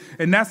this,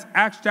 and that's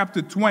Acts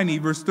chapter 20,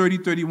 verse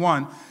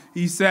 30-31.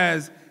 He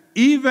says,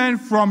 even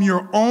from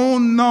your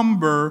own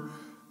number,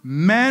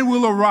 men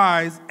will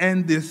arise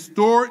and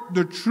distort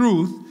the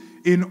truth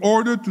in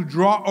order to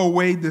draw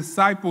away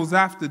disciples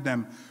after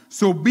them.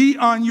 So be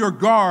on your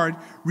guard.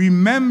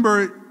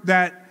 Remember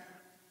that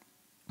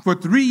for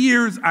 3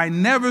 years, I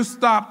never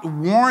stopped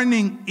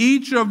warning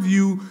each of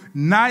you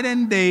night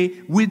and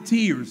day with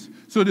tears.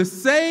 So the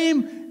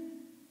same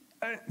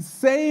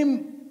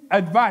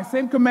advice,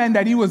 same command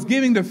that he was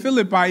giving to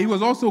Philippi, he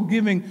was also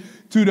giving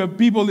to the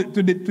people,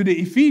 to the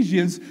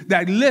Ephesians,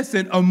 that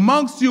listen,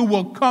 amongst you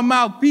will come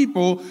out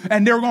people,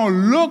 and they're going to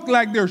look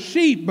like they're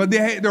sheep, but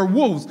they're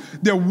wolves.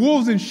 They're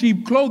wolves in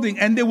sheep clothing,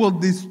 and they will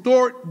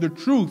distort the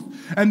truth.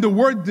 And the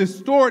word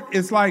distort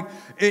is like,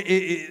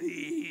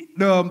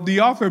 the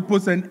author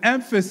puts an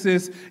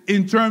emphasis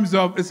in terms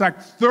of, it's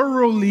like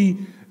thoroughly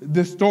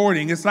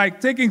distorting. It's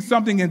like taking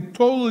something and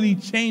totally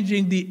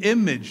changing the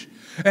image.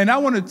 And I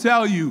want to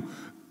tell you,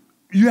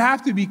 you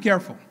have to be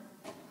careful.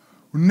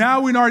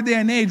 Now in our day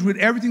and age, with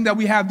everything that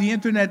we have, the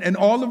internet and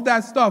all of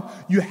that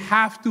stuff, you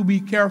have to be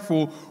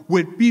careful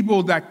with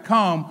people that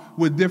come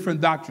with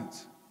different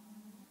doctrines.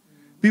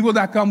 People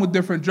that come with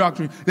different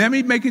doctrines. Let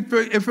me make it,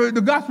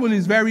 the gospel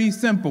is very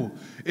simple.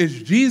 It's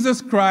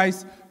Jesus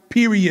Christ,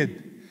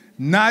 period.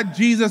 Not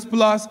Jesus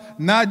plus,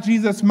 not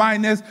Jesus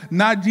minus,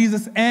 not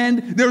Jesus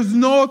and. There's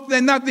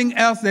nothing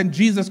else than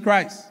Jesus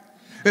Christ.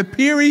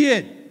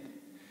 Period.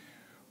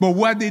 But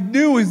what they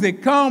do is they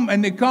come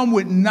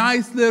with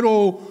nice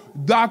little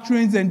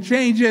doctrines and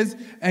changes.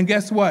 And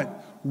guess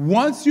what?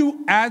 Once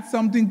you add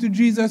something to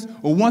Jesus,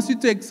 or once you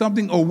take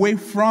something away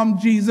from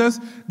Jesus,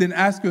 then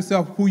ask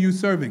yourself, who you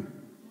serving?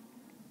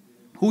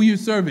 Who you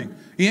serving?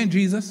 He ain't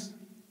Jesus.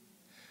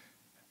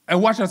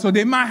 And watch out. So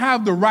they might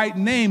have the right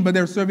name, but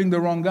they're serving the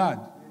wrong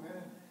God.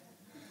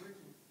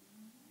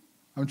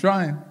 I'm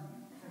trying.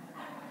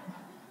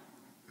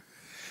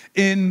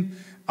 In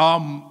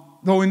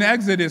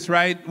Exodus,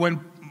 right, when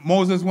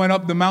Moses went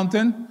up the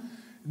mountain,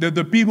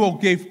 the people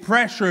gave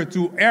pressure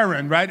to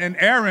Aaron, right? And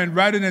Aaron,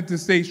 rather than to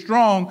stay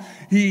strong,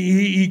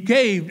 he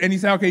caved, and he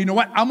said, okay, you know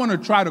what? I'm going to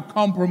try to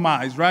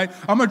compromise, right?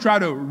 I'm going to try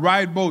to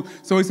ride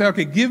both. So he said,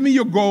 okay, give me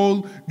your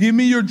gold, give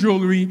me your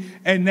jewelry.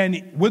 And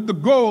then with the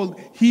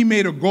gold, he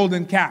made a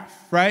golden calf,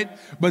 right?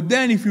 But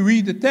then if you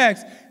read the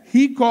text,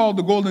 he called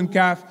the golden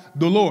calf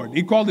the Lord.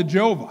 He called it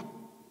Jehovah.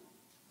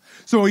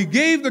 So he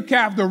gave the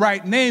calf the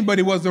right name, but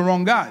it was the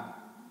wrong God.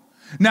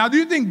 Now, do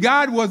you think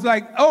God was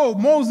like, oh,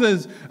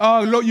 Moses,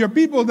 your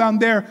people down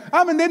there,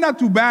 I mean, they're not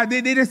too bad.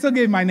 They still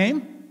gave my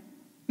name?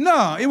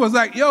 No, it was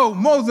like, yo,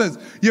 Moses,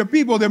 your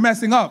people, they're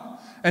messing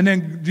up. And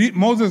then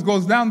Moses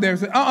goes down there and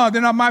says,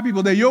 they're not my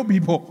people, they're your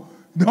people.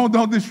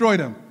 Don't destroy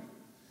them.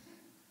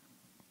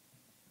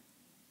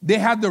 They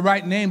had the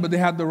right name, but they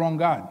had the wrong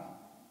God.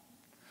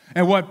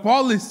 And what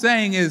Paul is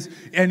saying is,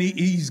 and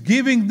he's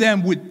giving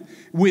them with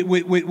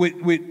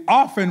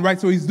often,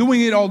 right? So he's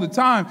doing it all the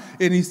time.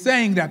 And he's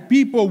saying that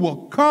people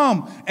will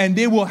come and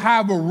they will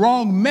have a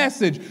wrong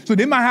message. So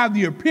they might have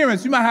the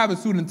appearance, you might have a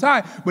suit and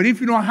tie, but if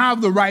you don't have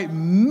the right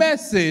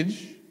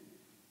message,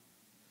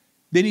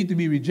 they need to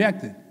be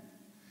rejected.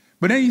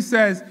 But then he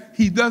says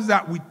he does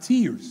that with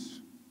tears.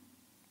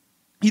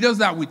 He does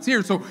that with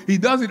tears. So he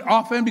does it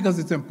often because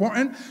it's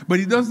important, but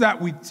he does that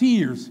with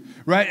tears,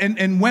 right?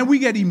 And when we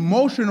get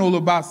emotional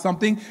about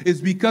something,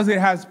 it's because it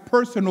has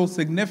personal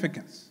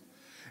significance.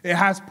 It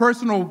has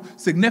personal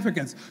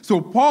significance.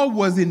 So Paul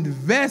was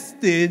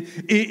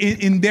invested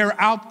in their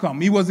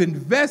outcome. He was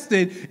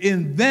invested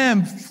in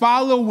them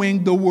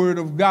following the word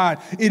of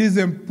God. It is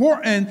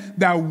important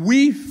that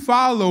we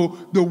follow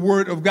the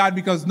word of God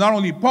because not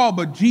only Paul,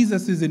 but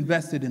Jesus is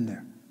invested in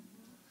there.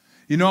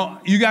 You know,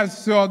 you guys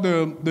saw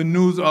the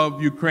news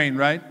of Ukraine,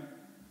 right?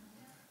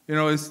 You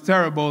know, it's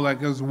terrible,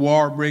 like there's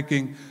war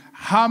breaking.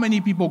 How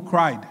many people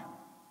cried?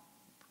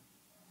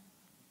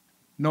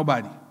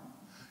 Nobody.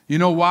 You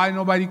know why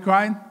nobody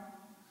cried?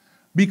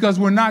 Because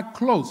we're not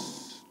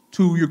close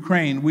to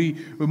Ukraine.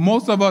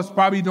 Most of us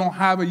probably don't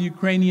have a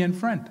Ukrainian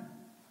friend.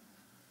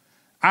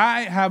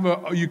 I have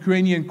a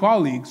Ukrainian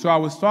colleague, so I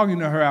was talking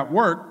to her at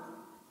work,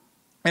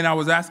 and I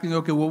was asking,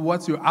 okay, well,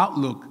 what's your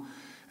outlook?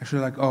 And she's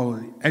like, oh.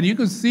 And you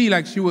could see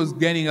like she was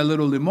getting a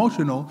little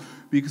emotional.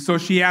 Because, so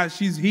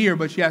she's here,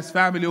 but she has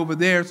family over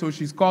there, so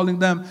she's calling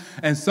them.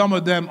 And some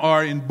of them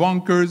are in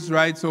bunkers,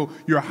 right? So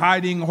you're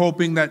hiding,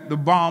 hoping that the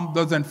bomb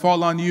doesn't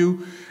fall on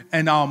you.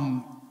 And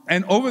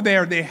over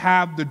there, they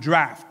have the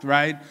draft,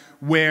 right?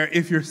 Where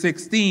if you're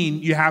 16,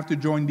 you have to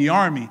join the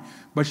army.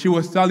 But she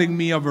was telling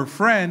me of her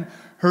friend,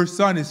 her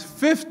son is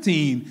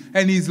 15,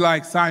 and he's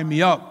like, sign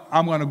me up.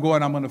 I'm going to go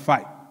and I'm going to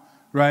fight,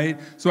 right?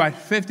 So at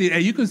 15,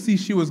 and you can see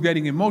she was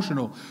getting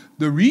emotional.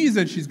 The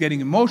reason she's getting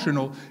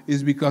emotional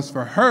is because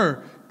for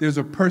her, there's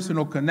a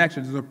personal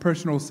connection. There's a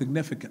personal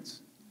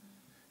significance.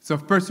 It's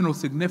of personal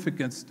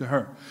significance to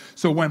her.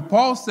 So when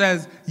Paul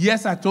says,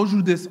 yes, I told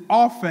you this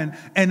often,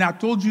 and I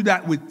told you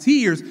that with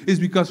tears, is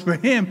because for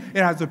him,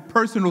 it has a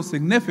personal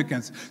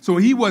significance. So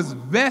he was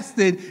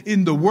vested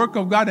in the work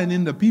of God and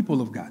in the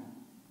people of God.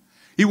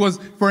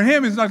 For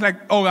him, it's not like,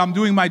 oh, I'm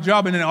doing my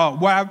job, and then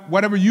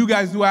whatever you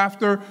guys do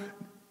after,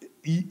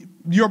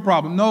 your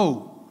problem.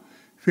 No.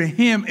 For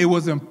him, it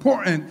was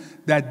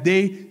important that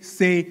they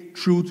stay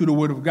true to the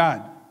Word of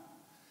God.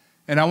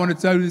 And I want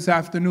to tell you this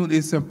afternoon,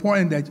 it's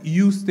important that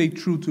you stay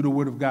true to the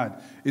Word of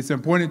God. It's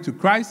important to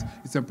Christ.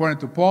 It's important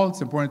to Paul.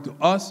 It's important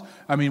to us.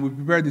 I mean, we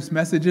prepare these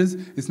messages.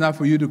 It's not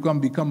for you to come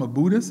become a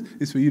Buddhist.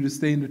 It's for you to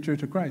stay in the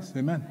Church of Christ.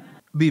 Amen.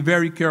 Be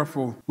very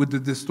careful with the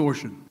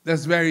distortion.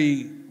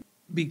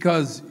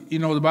 Because,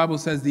 the Bible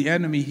says the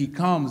enemy, he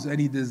comes and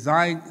he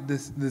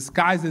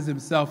disguises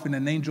himself in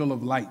an angel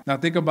of light. Now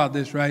think about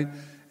this, right?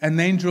 An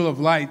angel of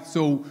light.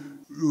 So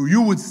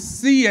you would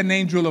see an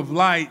angel of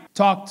light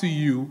talk to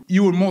you.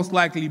 You would most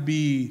likely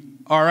be,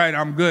 all right,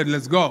 I'm good,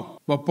 let's go.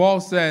 But Paul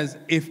says,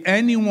 if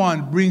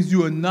anyone brings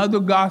you another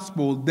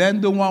gospel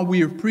than the one we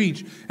have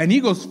preached, and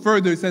he goes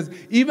further, he says,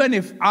 even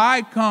if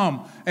I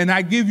come and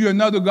I give you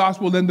another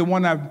gospel than the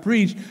one I've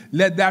preached,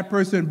 let that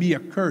person be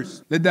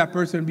accursed. Let that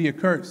person be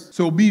accursed.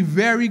 So be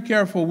very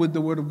careful with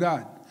the Word of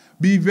God.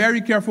 Be very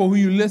careful who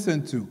you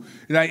listen to.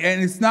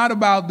 And it's not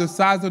about the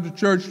size of the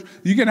church.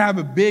 You can have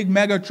a big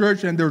mega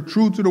church and they're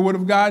true to the Word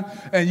of God.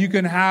 And you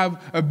can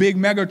have a big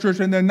mega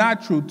church and they're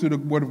not true to the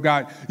Word of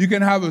God. You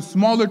can have a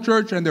smaller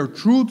church and they're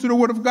true to the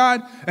Word of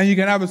God. And you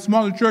can have a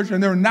smaller church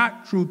and they're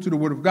not true to the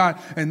Word of God.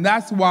 And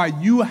that's why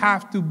you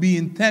have to be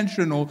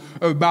intentional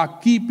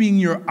about keeping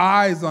your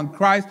eyes on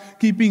Christ,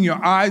 keeping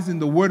your eyes in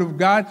the Word of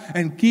God,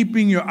 and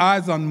keeping your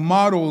eyes on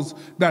models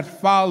that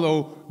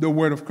follow the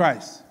Word of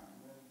Christ.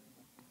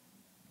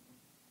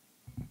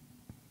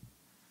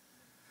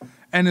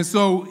 And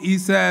so he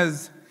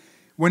says,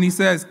 when he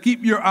says,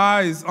 keep your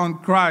eyes on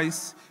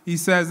Christ, he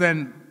says,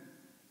 and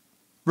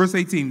verse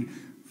 18,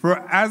 for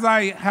as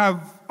I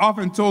have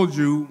often told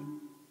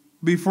you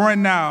before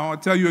and now, I'll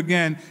tell you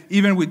again,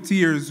 even with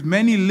tears,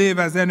 many live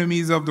as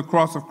enemies of the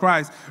cross of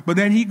Christ. But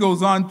then he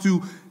goes on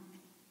to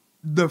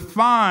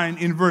define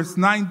in verse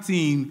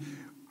 19,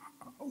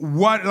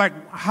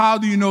 how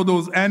do you know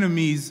those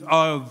enemies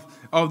of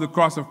the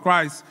cross of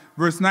Christ?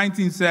 Verse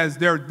 19 says,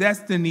 their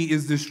destiny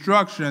is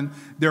destruction,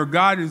 their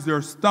God is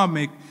their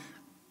stomach,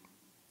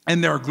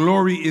 and their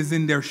glory is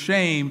in their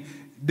shame.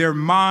 Their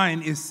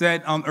mind is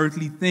set on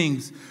earthly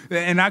things.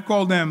 And I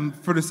call them,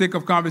 for the sake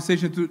of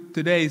conversation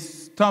today,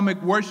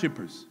 stomach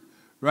worshipers,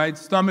 right?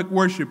 Stomach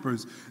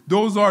worshipers.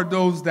 Those are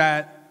those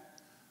that,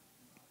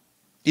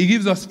 he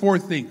gives us four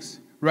things,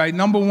 right?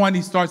 Number one,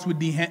 he starts with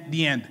the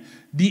end.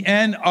 The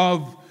end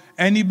of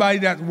anybody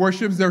that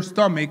worships their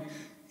stomach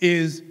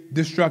is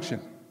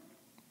destruction.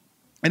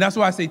 And that's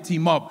why I say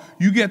team up.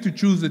 You get to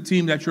choose the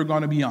team that you're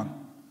going to be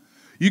on.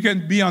 You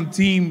can be on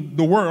team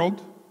the world,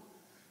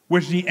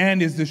 which the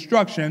end is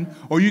destruction,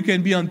 or you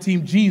can be on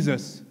team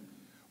Jesus,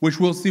 which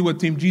we'll see what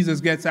team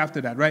Jesus gets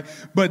after that, right?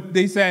 But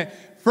they say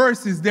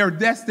first is their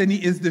destiny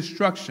is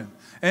destruction.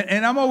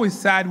 And I'm always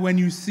sad when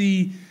you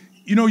see,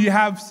 you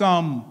have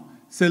some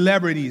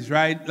celebrities,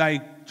 right?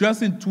 Like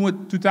just in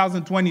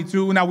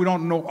 2022, now we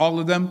don't know all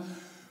of them,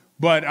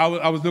 but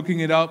I was looking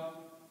it up.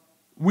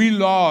 We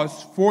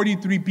lost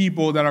 43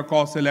 people that are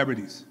called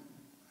celebrities.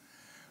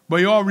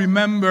 But you all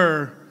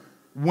remember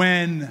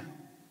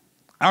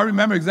I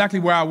remember exactly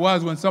where I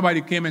was when somebody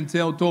came and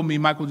told me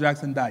Michael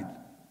Jackson died.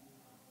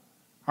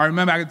 I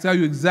can tell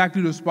you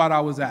exactly the spot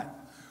I was at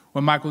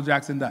when Michael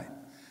Jackson died.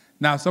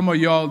 Now, some of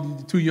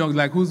y'all too young,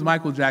 like, who's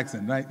Michael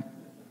Jackson, right?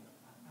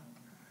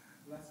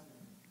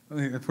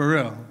 For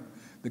real.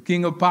 The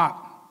king of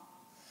pop.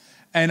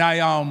 And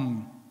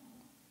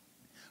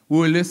we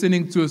were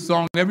listening to a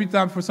song.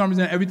 For some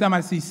reason, every time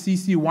I see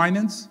CeCe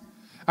Winans,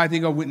 I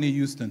think of Whitney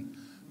Houston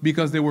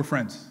because they were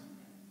friends.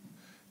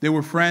 They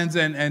were friends,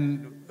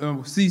 and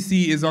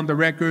CeCe is on the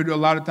record a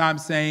lot of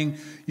times saying,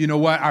 you know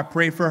what, I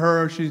pray for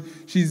her.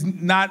 She's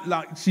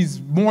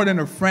more than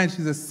a friend.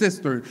 She's a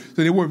sister.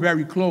 So they were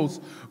very close.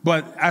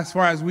 But as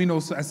far as we know,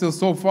 still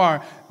so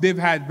far, they've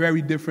had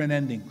very different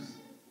endings.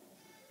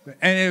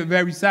 And it's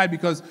very sad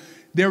because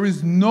there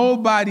is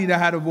nobody that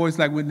had a voice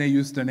like Whitney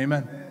Houston.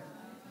 Amen.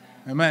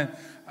 Amen.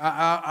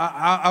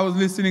 I was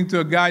listening to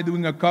a guy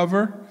doing a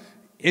cover,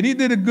 and he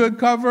did a good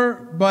cover,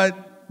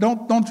 but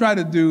don't try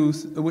to do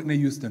a Whitney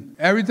Houston.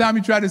 Every time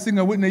you try to sing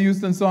a Whitney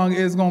Houston song,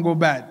 it's going to go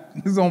bad.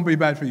 It's going to be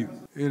bad for you.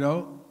 You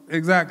know?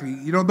 Exactly.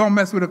 You don't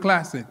mess with a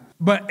classic.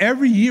 But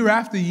every year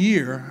after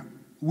year,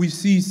 we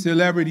see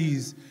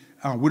celebrities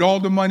with all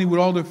the money, with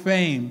all the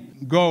fame,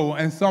 go,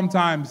 and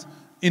sometimes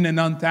in an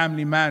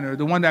untimely manner.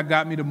 The one that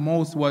got me the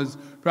most was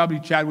probably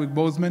Chadwick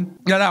Boseman.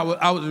 Yeah,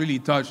 I was really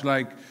touched.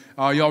 Like,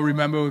 y'all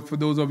remember, for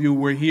those of you who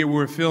were here, we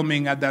were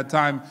filming at that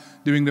time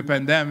during the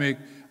pandemic.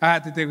 I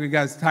had to take you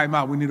guys time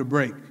out. We need a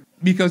break.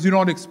 Because you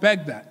don't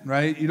expect that,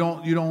 right? You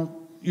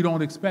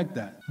don't expect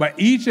that. But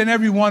each and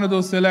every one of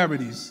those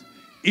celebrities,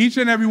 each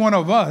and every one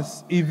of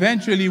us,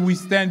 eventually we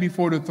stand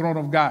before the throne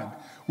of God.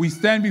 We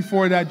stand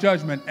before that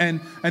judgment. And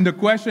the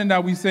question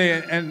that we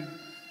say,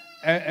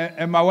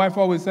 and my wife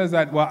always says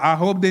that, well, I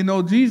hope they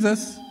know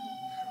Jesus.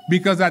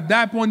 Because at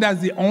that point,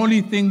 that's the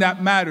only thing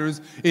that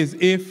matters, is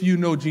if you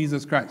know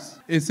Jesus Christ.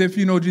 It's if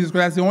you know Jesus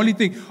Christ. That's the only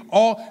thing.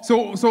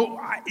 So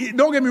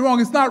don't get me wrong.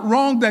 It's not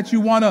wrong that you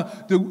want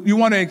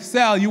to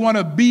excel. You want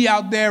to be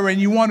out there and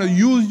you want to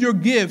use your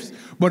gifts.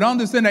 But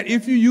understand that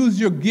if you use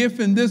your gift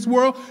in this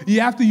world,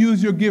 you have to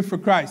use your gift for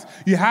Christ.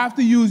 You have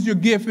to use your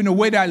gift in a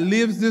way that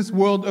lives this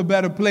world a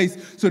better place,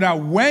 so that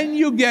when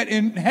you get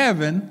in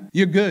heaven,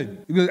 you're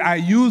good. Because I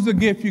use the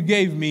gift you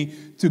gave me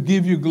to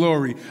give you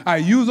glory. I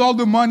use all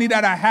the money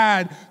that I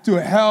had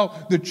to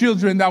help the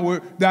children that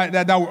were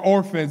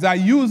orphans. I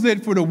use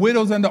it for the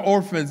widows and the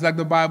orphans, like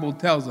the Bible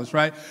tells us,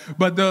 right?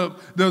 But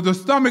the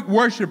stomach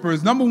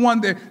worshipers, number one,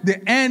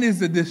 the end is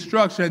the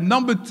destruction.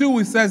 Number two,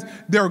 it says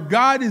their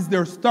God is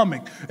their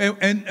stomach.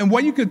 And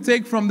what you could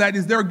take from that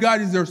is their God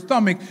is their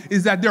stomach,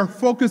 is that they're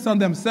focused on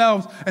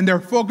themselves and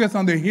they're focused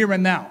on the here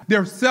and now.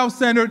 They're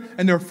self-centered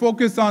and they're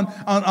focused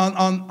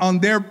on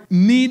their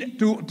need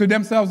to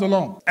themselves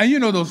alone. And you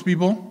know those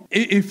people.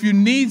 If you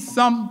need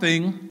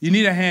something, you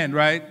need a hand,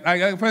 right?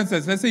 Like, for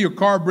instance, let's say your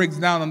car breaks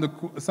down on the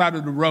side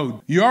of the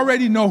road. You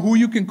already know who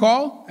you can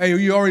call, and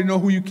you already know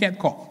who you can't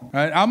call,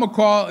 right? I'm going to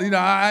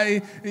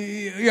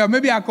call,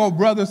 maybe I call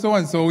brother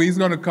so-and-so, he's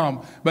going to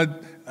come.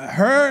 But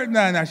her,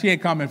 no, she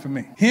ain't coming for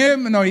me.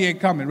 Him, no, he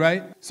ain't coming,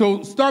 right?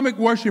 So stomach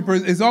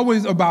worshipers is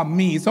always about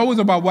me. It's always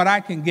about what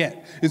I can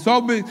get. It's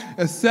always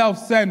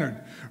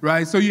self-centered.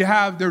 Right? So you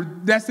have their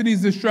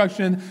destiny's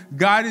destruction.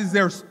 God is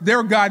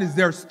their God is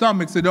their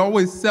stomach. So they're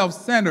always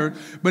self-centered.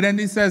 But then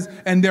he says,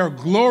 and their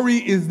glory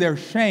is their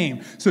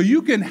shame. So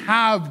you can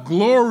have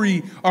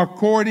glory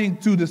according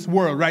to this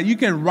world, right? You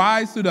can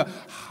rise to the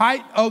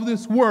height of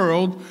this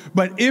world,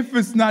 but if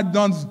it's not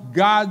done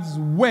God's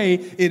way,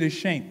 it is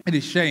shame. It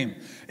is shame.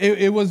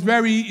 It was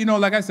very,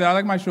 like I said, I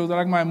like my shows, I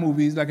like my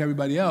movies, like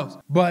everybody else.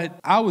 But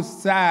I was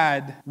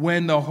sad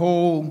when the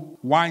whole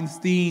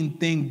Weinstein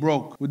thing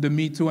broke with the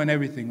Me Too and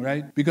everything,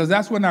 right? Because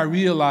that's when I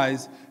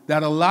realized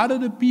that a lot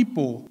of the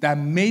people that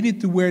made it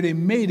to where they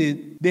made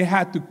it, they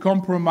had to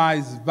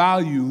compromise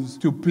values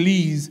to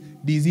please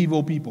these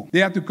evil people. They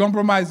had to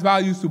compromise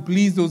values to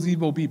please those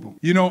evil people.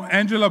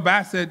 Angela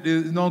Bassett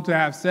is known to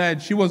have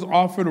said she was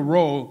offered a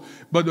role,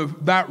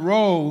 but that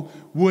role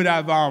would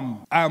have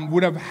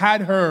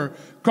had her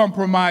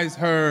compromise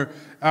her,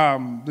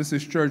 this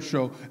is church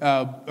show,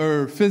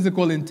 her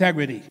physical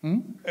integrity.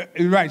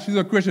 Right, she's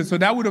a Christian, so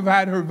that would have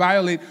had her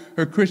violate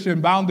her Christian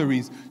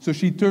boundaries. So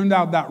she turned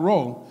out that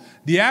role.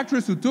 The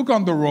actress who took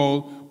on the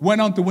role went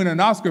on to win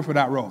an Oscar for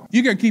that role.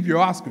 You can keep your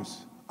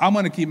Oscars. I'm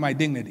going to keep my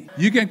dignity.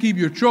 You can keep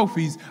your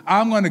trophies.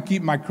 I'm going to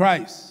keep my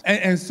Christ.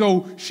 And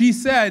so she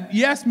said,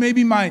 yes,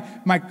 maybe my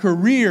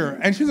career,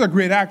 and she's a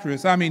great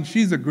actress. I mean,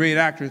 she's a great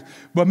actress.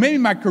 But maybe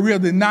my career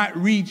did not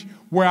reach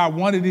where I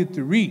wanted it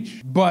to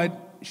reach. But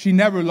she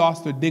never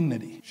lost her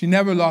dignity. She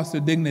never lost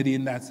her dignity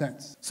in that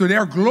sense. So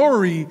their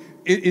glory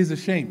is a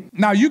shame.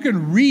 Now, you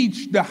can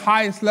reach the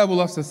highest level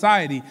of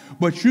society,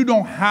 but you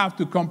don't have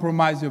to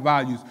compromise your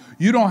values.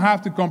 You don't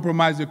have to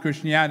compromise your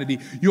Christianity.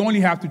 You only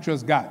have to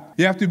trust God.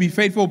 You have to be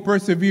faithful,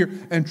 persevere,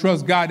 and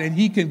trust God, and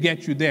He can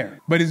get you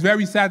there. But it's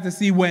very sad to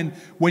see when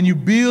you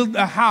build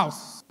a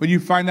house, but you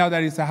find out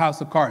that it's a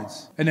house of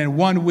cards. And then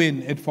one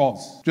win, it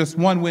falls. Just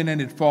one win and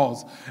it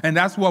falls. And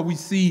that's what we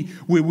see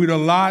with a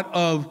lot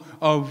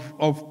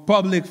of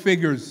public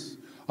figures.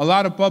 A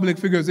lot of public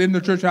figures in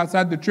the church,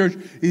 outside the church,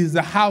 is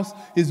the house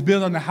is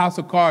built on the house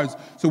of cards.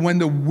 So when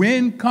the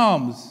wind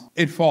comes,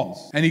 it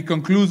falls. And he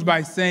concludes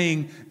by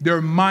saying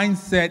their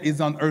mindset is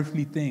on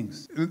earthly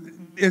things.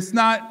 It's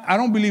not, I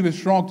don't believe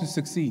it's wrong to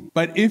succeed.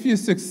 But if you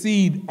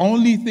succeed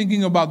only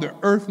thinking about the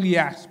earthly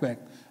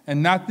aspect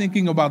and not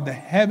thinking about the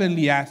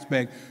heavenly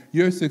aspect,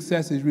 your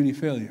success is really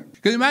failure.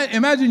 Because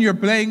imagine you're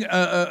playing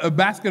a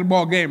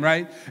basketball game,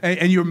 right?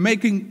 And you're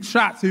making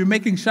shots, and you're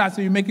making shots,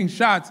 and you're making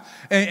shots,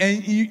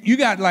 and you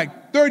got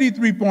like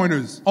 33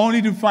 pointers,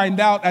 only to find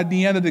out at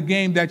the end of the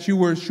game that you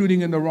were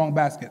shooting in the wrong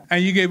basket,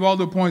 and you gave all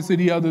the points to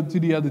the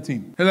other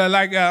team.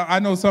 Like I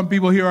know some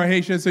people here are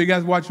Haitian, so you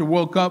guys watch the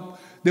World Cup.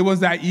 There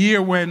was that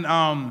year when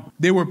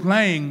they were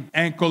playing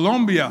in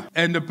Colombia,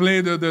 and the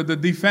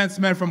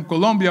defenseman from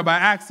Colombia, by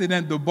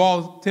accident, the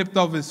ball tipped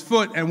off his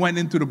foot and went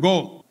into the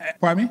goal.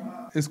 Pardon me?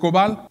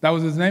 Escobar, that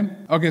was his name?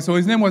 Okay, so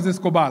his name was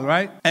Escobar,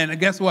 right? And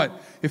guess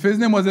what? If his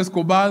name was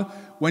Escobar,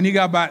 when he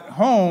got back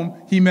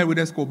home, he met with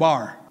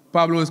Escobar,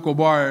 Pablo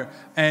Escobar.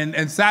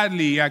 And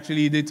sadly,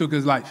 actually, they took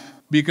his life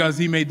because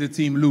he made the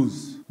team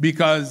lose.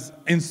 Because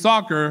in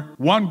soccer,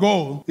 one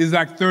goal is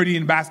like 30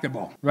 in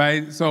basketball,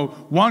 right? So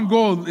one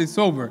goal is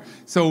over.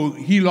 So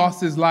he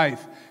lost his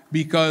life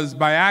because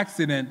by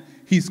accident,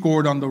 he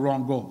scored on the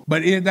wrong goal.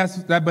 But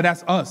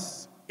that's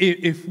us.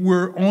 If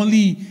we're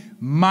only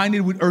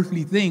minded with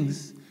earthly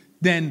things,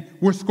 then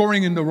we're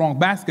scoring in the wrong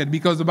basket,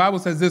 because the Bible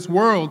says this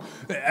world,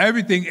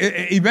 everything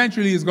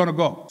eventually is going to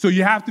go. So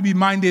you have to be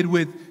minded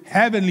with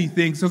heavenly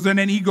things. So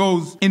then he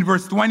goes in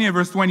verse 20 and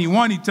verse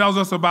 21, he tells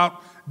us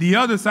about the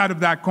other side of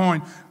that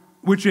coin,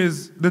 which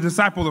is the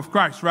disciple of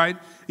Christ, right?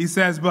 He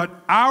says, but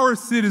our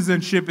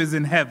citizenship is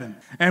in heaven,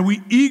 and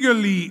we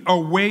eagerly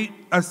await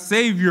a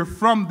Savior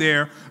from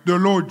there, the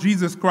Lord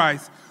Jesus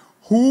Christ,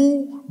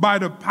 who, by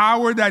the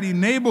power that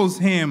enables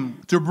him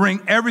to bring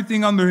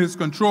everything under his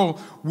control,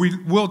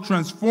 will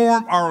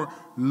transform our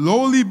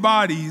lowly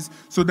bodies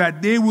so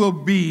that they will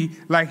be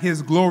like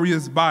his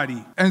glorious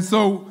body. And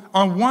so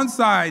on one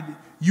side,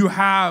 you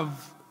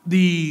have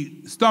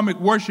the stomach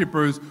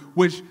worshipers,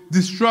 which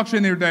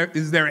destruction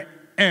is their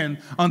end.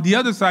 On the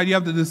other side, you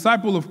have the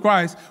disciple of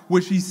Christ,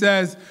 which he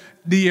says,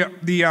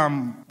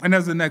 and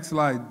that's the next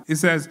slide. It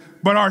says,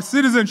 but our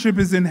citizenship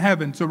is in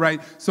heaven.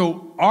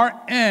 So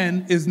our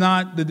end is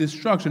not the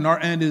destruction. Our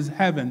end is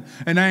heaven.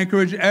 And I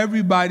encourage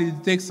everybody to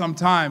take some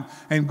time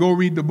and go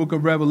read the book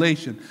of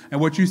Revelation. And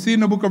what you see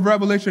in the book of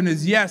Revelation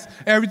is, yes,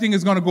 everything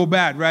is going to go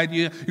bad, right?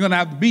 You're going to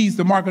have the beast,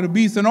 the mark of the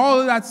beast, and all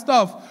of that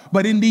stuff.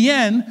 But in the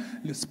end,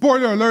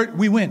 spoiler alert,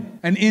 we win.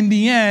 And in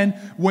the end,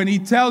 when he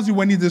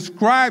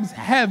describes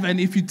heaven,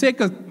 if you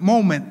take a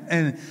moment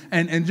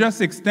and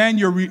just extend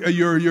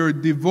your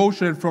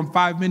devotion from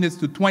 5 minutes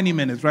to 20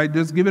 minutes, right?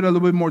 Just give it a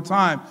little bit more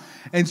time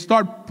and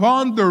start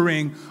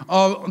pondering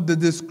of the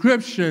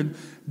description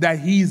that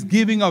he's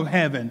giving of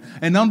heaven,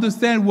 and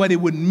understand what it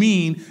would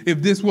mean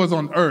if this was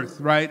on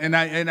earth, right? And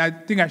I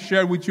think I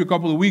shared with you a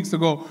couple of weeks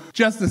ago,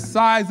 just the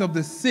size of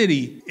the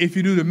city, if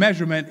you do the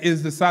measurement,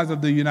 is the size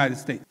of the United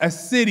States. A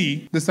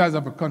city the size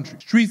of a country.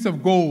 Streets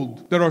of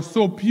gold that are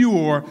so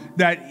pure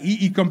that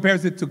he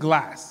compares it to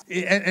glass.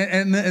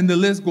 And the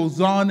list goes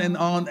on and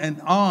on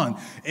and on.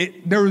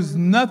 There is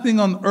nothing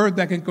on earth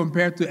that can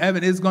compare to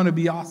heaven. It's going to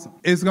be awesome.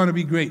 It's going to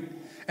be great.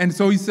 And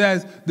so he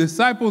says,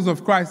 disciples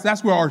of Christ,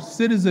 that's where our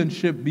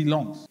citizenship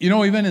belongs. You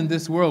know, even in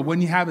this world,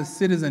 when you have a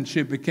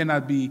citizenship, it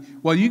cannot be,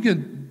 well, you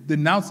can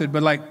denounce it,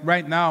 but like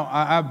right now,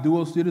 I have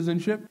dual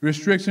citizenship.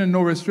 Restriction,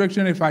 no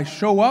restriction. If I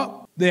show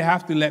up, they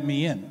have to let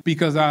me in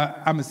because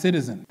I'm a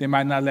citizen. They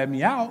might not let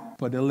me out,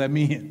 but they'll let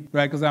me in,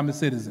 right? Because I'm a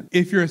citizen.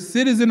 If you're a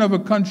citizen of a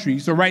country,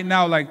 so right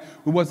now, like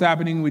with what's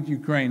happening with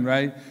Ukraine,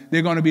 right?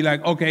 They're going to be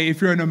like, okay,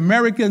 if you're an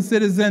American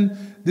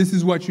citizen, this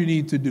is what you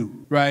need to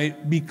do,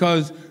 right?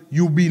 Because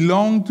you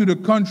belong to the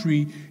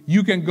country.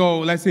 You can go,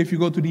 let's say if you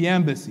go to the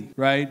embassy,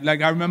 right?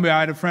 Like I remember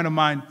I had a friend of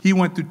mine, he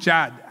went to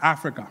Chad,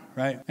 Africa,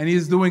 right? And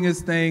he's doing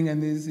his thing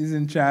and he's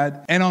in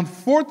Chad. And on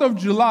 4th of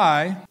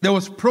July, there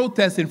was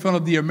protests in front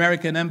of the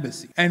American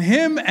embassy.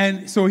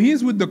 And so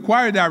he's with the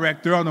choir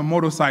director on a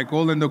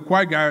motorcycle, and the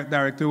choir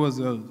director was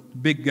a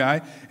big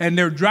guy. And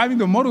they're driving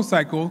the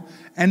motorcycle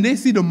and they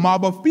see the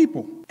mob of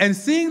people. And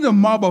seeing the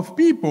mob of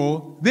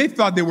people, they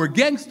thought they were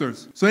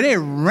gangsters. So they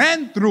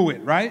ran through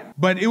it, right?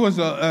 But it was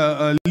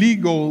a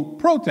legal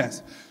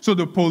protest. So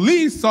the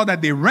police saw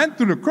that they ran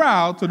through the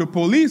crowd, so the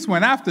police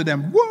went after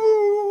them.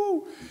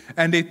 Woo!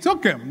 And they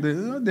took him.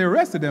 They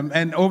arrested him.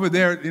 And over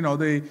there, you know,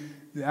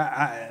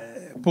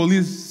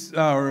 police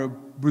or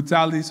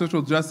brutality,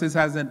 social justice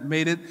hasn't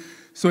made it.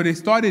 So they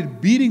started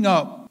beating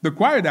up the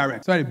choir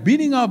director, started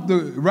beating up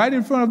right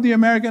in front of the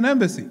American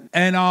embassy.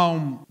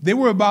 And they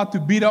were about to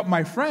beat up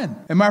my friend.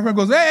 And my friend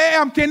goes, hey,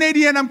 I'm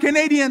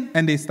Canadian.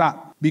 And they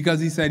stopped because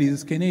he said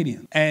he's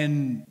Canadian.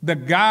 And the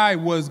guy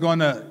was going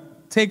to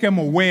take him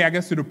away, I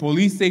guess, to the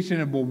police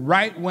station. But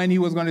right when he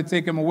was going to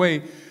take him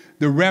away,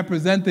 the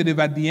representative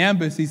at the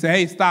embassy said,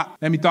 hey, stop,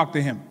 let me talk to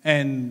him.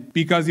 And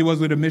because he was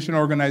with a mission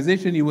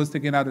organization, he was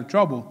taken out of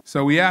trouble.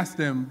 So we asked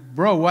him,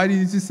 bro, why did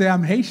you say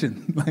I'm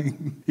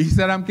Haitian? He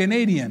said, I'm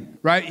Canadian,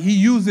 right? He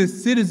used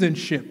his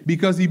citizenship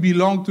because he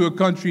belonged to a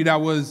country that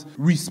was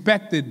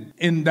respected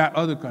in that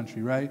other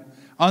country, right?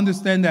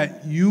 Understand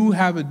that you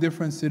have a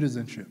different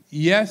citizenship.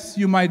 Yes,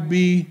 you might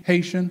be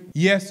Haitian.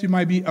 Yes, you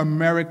might be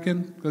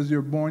American because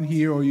you're born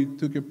here or you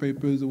took your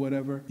papers or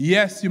whatever.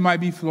 Yes, you might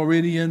be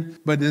Floridian,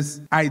 but this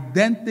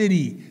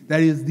identity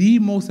that is the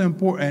most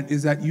important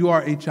is that you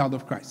are a child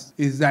of Christ,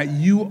 is that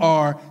you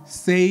are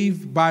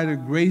saved by the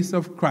grace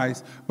of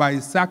Christ, by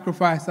his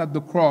sacrifice at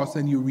the cross,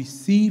 and you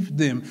received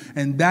him,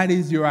 and that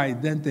is your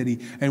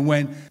identity. And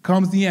when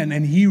comes the end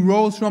and he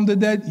rose from the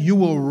dead, you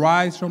will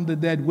rise from the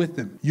dead with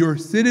him. Your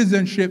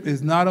citizenship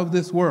is not of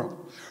this world.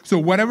 So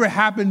whatever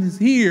happens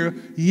here,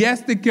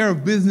 yes, take care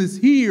of business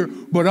here,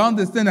 but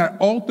understand that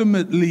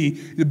ultimately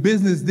the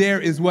business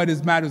there is what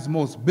matters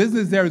most.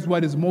 Business there is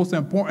what is most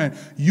important.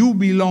 You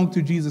belong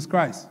to Jesus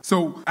Christ.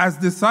 So as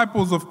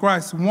disciples of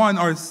Christ, one,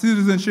 our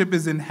citizenship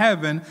is in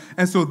heaven.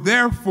 And so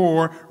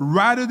therefore,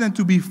 rather than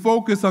to be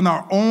focused on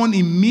our own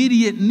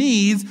immediate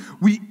needs,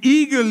 we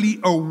eagerly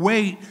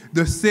await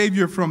the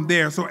Savior from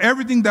there. So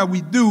everything that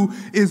we do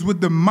is with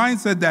the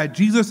mindset that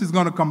Jesus is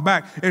going to come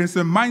back. And it's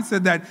a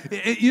mindset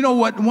that, you know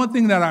what, one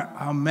thing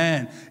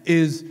that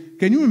is,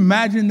 can you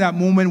imagine that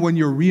moment when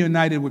you're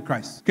reunited with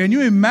Christ? Can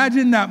you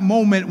imagine that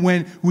moment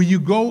when you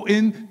go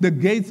in the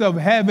gates of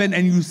heaven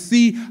and you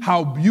see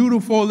how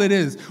beautiful it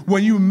is?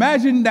 When you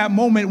imagine that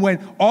moment when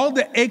all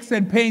the aches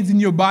and pains in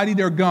your body,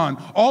 they're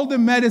gone. All the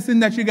medicine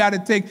that you got to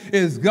take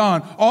is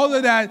gone. All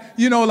of that,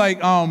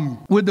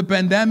 with the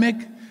pandemic,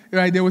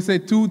 right? They would say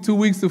 2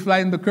 weeks to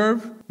flatten the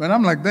curve. But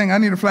I'm like, dang, I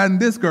need to flatten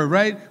this curve,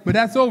 right? But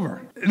that's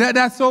over.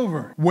 That's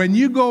over. When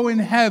you go in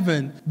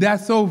heaven,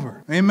 that's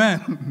over.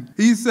 Amen.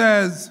 He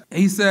says,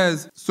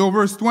 so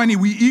verse 20,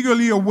 we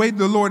eagerly await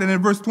the Lord. And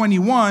in verse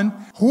 21,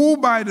 who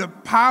by the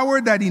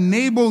power that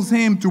enables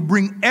him to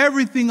bring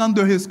everything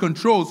under his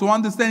control. So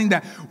understanding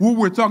that what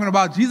we're talking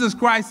about, Jesus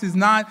Christ is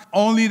not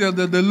only the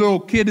little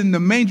kid in the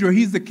manger.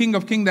 He's the King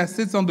of Kings that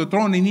sits on the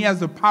throne, and he has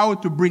the power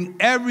to bring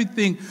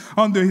everything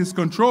under his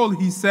control.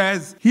 He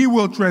says he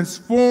will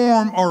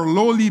transform our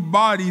lowly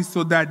bodies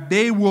so that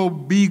they will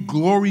be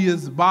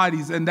glorious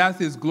bodies, and that's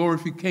his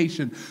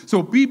glorification.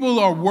 So people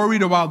are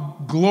worried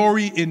about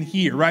glory in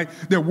here, right?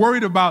 They're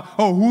worried about,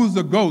 who's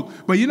the GOAT?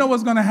 But you know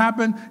what's going to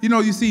happen?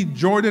 You see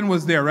Jordan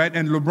was there, right?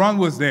 And LeBron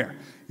was there.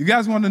 You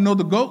guys want to know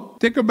the GOAT?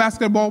 Take a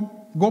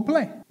basketball, go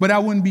play. But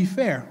that wouldn't be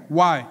fair.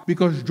 Why?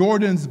 Because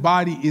Jordan's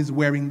body is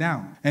wearing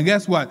down. And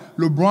guess what?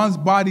 LeBron's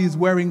body is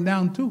wearing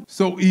down too.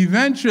 So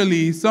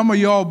eventually, some of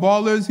y'all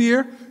ballers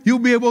here, you'll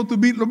be able to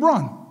beat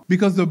LeBron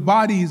because the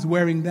body is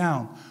wearing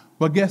down.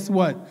 But guess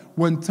what?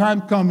 When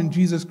time comes in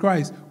Jesus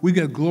Christ, we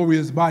get a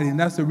glorious body, and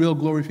that's the real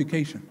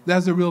glorification.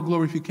 That's the real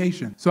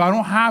glorification. So I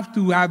don't have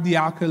to have the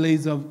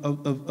accolades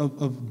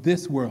of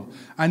this world.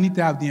 I need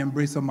to have the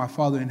embrace of my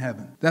Father in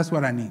heaven. That's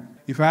what I need.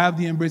 If I have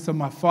the embrace of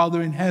my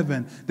Father in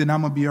heaven, then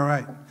I'm going to be all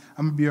right.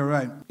 I'm going to be all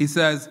right. He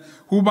says,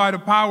 who by the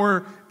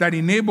power that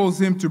enables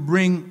him to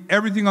bring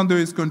everything under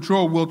his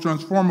control will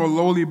transform our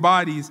lowly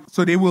bodies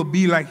so they will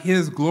be like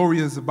his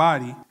glorious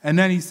body. And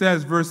then he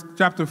says,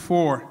 chapter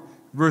 4,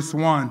 verse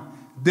 1.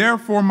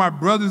 Therefore, my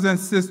brothers and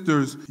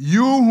sisters,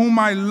 you whom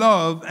I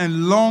love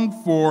and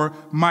long for,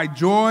 my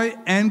joy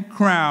and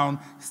crown,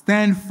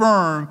 stand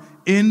firm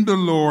in the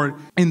Lord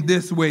in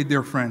this way,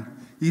 dear friend.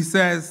 He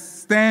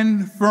says,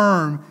 stand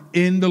firm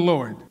in the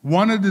Lord.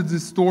 One of the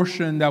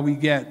distortion that we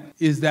get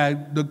is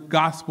that the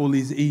gospel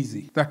is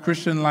easy, that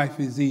Christian life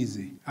is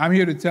easy. I'm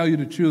here to tell you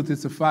the truth.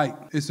 It's a fight.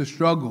 It's a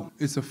struggle.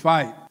 It's a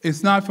fight.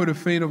 It's not for the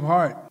faint of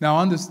heart. Now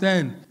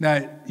understand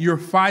that you're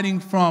fighting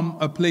from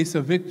a place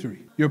of victory.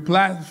 You're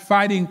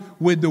fighting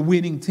with the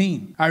winning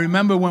team. I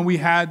remember when we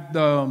had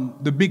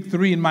the Big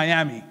Three in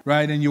Miami,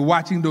 right? And you're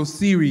watching those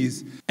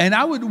series. And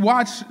I would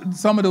watch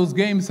some of those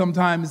games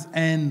sometimes,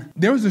 and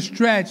there was a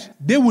stretch,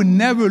 they would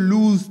never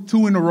lose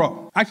 2 in a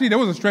row. Actually, there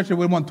was a stretch that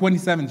would won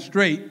 27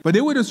 straight, but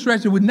they would a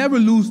stretch that would never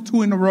lose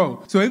 2 in a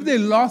row. So if they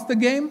lost the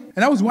game,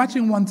 and I was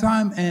watching one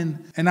time,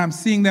 and I'm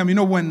seeing them,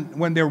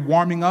 when they're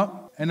warming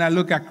up, and I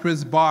look at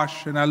Chris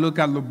Bosh, and I look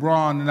at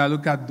LeBron, and I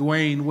look at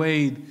Dwayne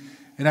Wade,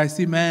 and I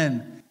see,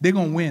 man, they're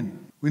going to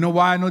win. You know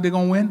why I know they're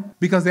going to win?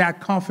 Because they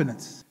had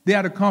confidence. They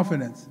had a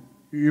confidence.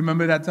 You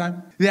remember that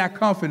time? They had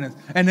confidence.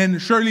 And then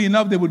surely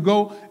enough, they would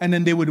go and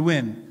then they would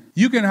win.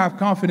 You can have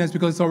confidence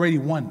because it's already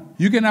won.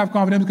 You can have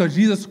confidence because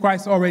Jesus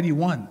Christ already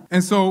won.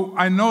 And so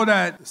I know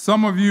that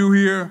some of you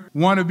here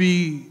want to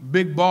be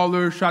big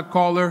baller, shot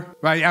caller,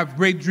 right? You have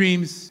great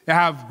dreams. You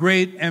have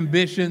great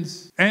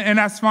ambitions. And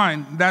that's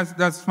fine.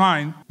 That's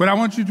fine. But I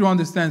want you to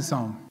understand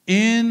something.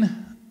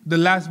 In the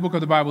last book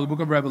of the Bible, the book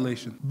of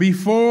Revelation,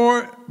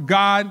 before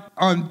God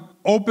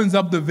opens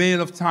up the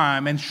veil of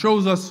time and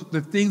shows us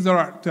the things that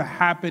are to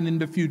happen in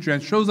the future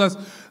and shows us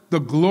the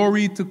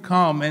glory to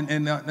come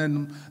and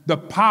the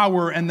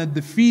power and the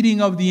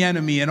defeating of the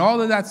enemy and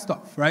all of that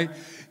stuff, right?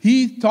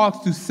 He talks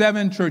to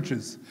 7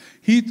 churches.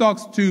 He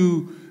talks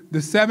to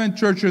the 7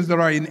 churches that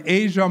are in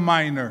Asia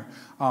Minor.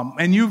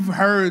 And you've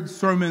heard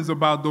sermons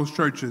about those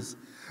churches.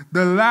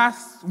 The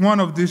last one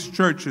of these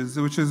churches,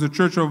 which is the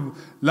church of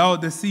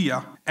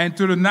Laodicea, and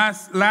to the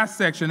last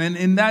section,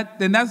 and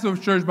that's the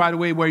church, by the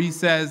way, where he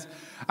says,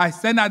 I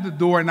stand at the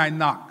door and I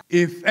knock.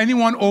 If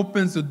anyone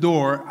opens the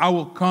door, I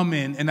will come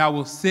in and I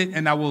will sit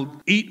and I will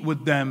eat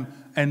with them,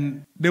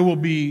 and they will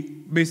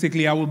be,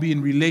 I will be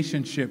in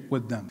relationship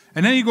with them.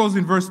 And then he goes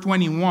in verse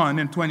 21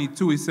 and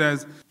 22, he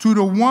says, to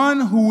the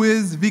one who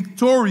is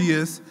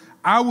victorious,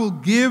 I will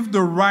give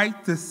the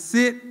right to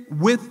sit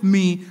with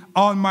me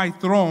on my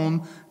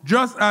throne,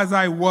 just as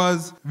I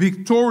was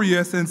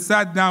victorious and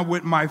sat down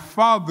with my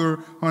Father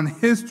on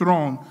his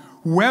throne.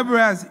 Whoever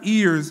has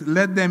ears,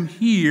 let them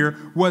hear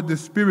what the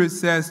Spirit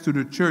says to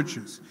the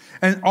churches.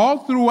 And all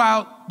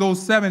throughout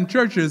those 7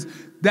 churches,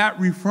 that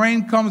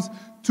refrain comes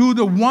to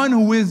the one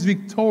who is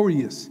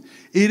victorious.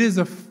 It is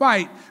a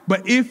fight,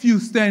 but if you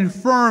stand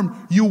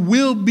firm, you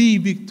will be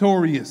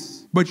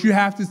victorious. But you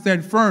have to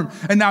stand firm.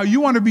 And now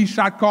you want to be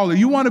shot caller.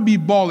 You want to be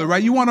baller,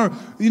 right? You want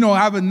to,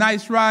 have a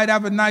nice ride,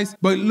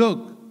 but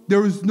look,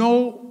 there is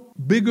no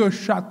bigger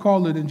shot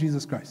caller than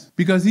Jesus Christ,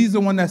 because he's the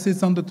one that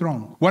sits on the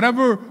throne.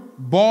 Whatever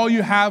ball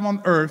you have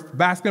on earth,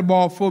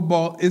 basketball,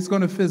 football, it's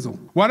going to fizzle.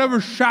 Whatever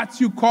shots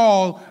you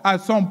call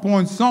at some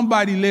point,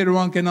 somebody later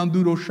on can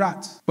undo those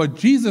shots. But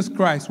Jesus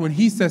Christ, when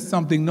he says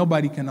something,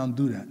 nobody can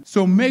undo that.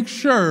 So make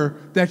sure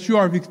that you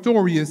are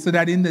victorious so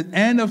that in the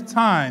end of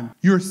time,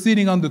 you're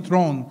sitting on the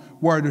throne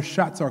where the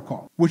shots are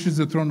called, which is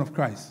the throne of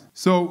Christ.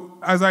 So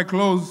as I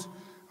close,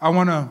 I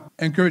want to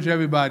encourage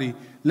everybody,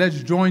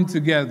 let's join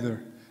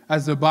together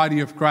as the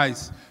body of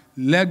Christ.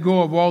 Let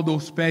go of all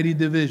those petty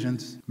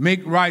divisions.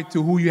 Make right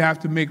to who you have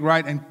to make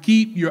right, and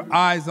keep your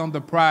eyes on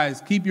the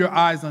prize. Keep your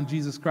eyes on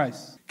Jesus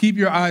Christ. Keep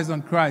your eyes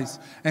on Christ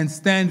and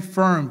stand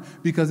firm,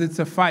 because it's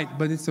a fight,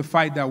 but it's a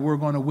fight that we're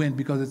going to win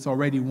because it's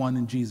already won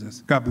in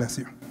Jesus. God bless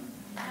you.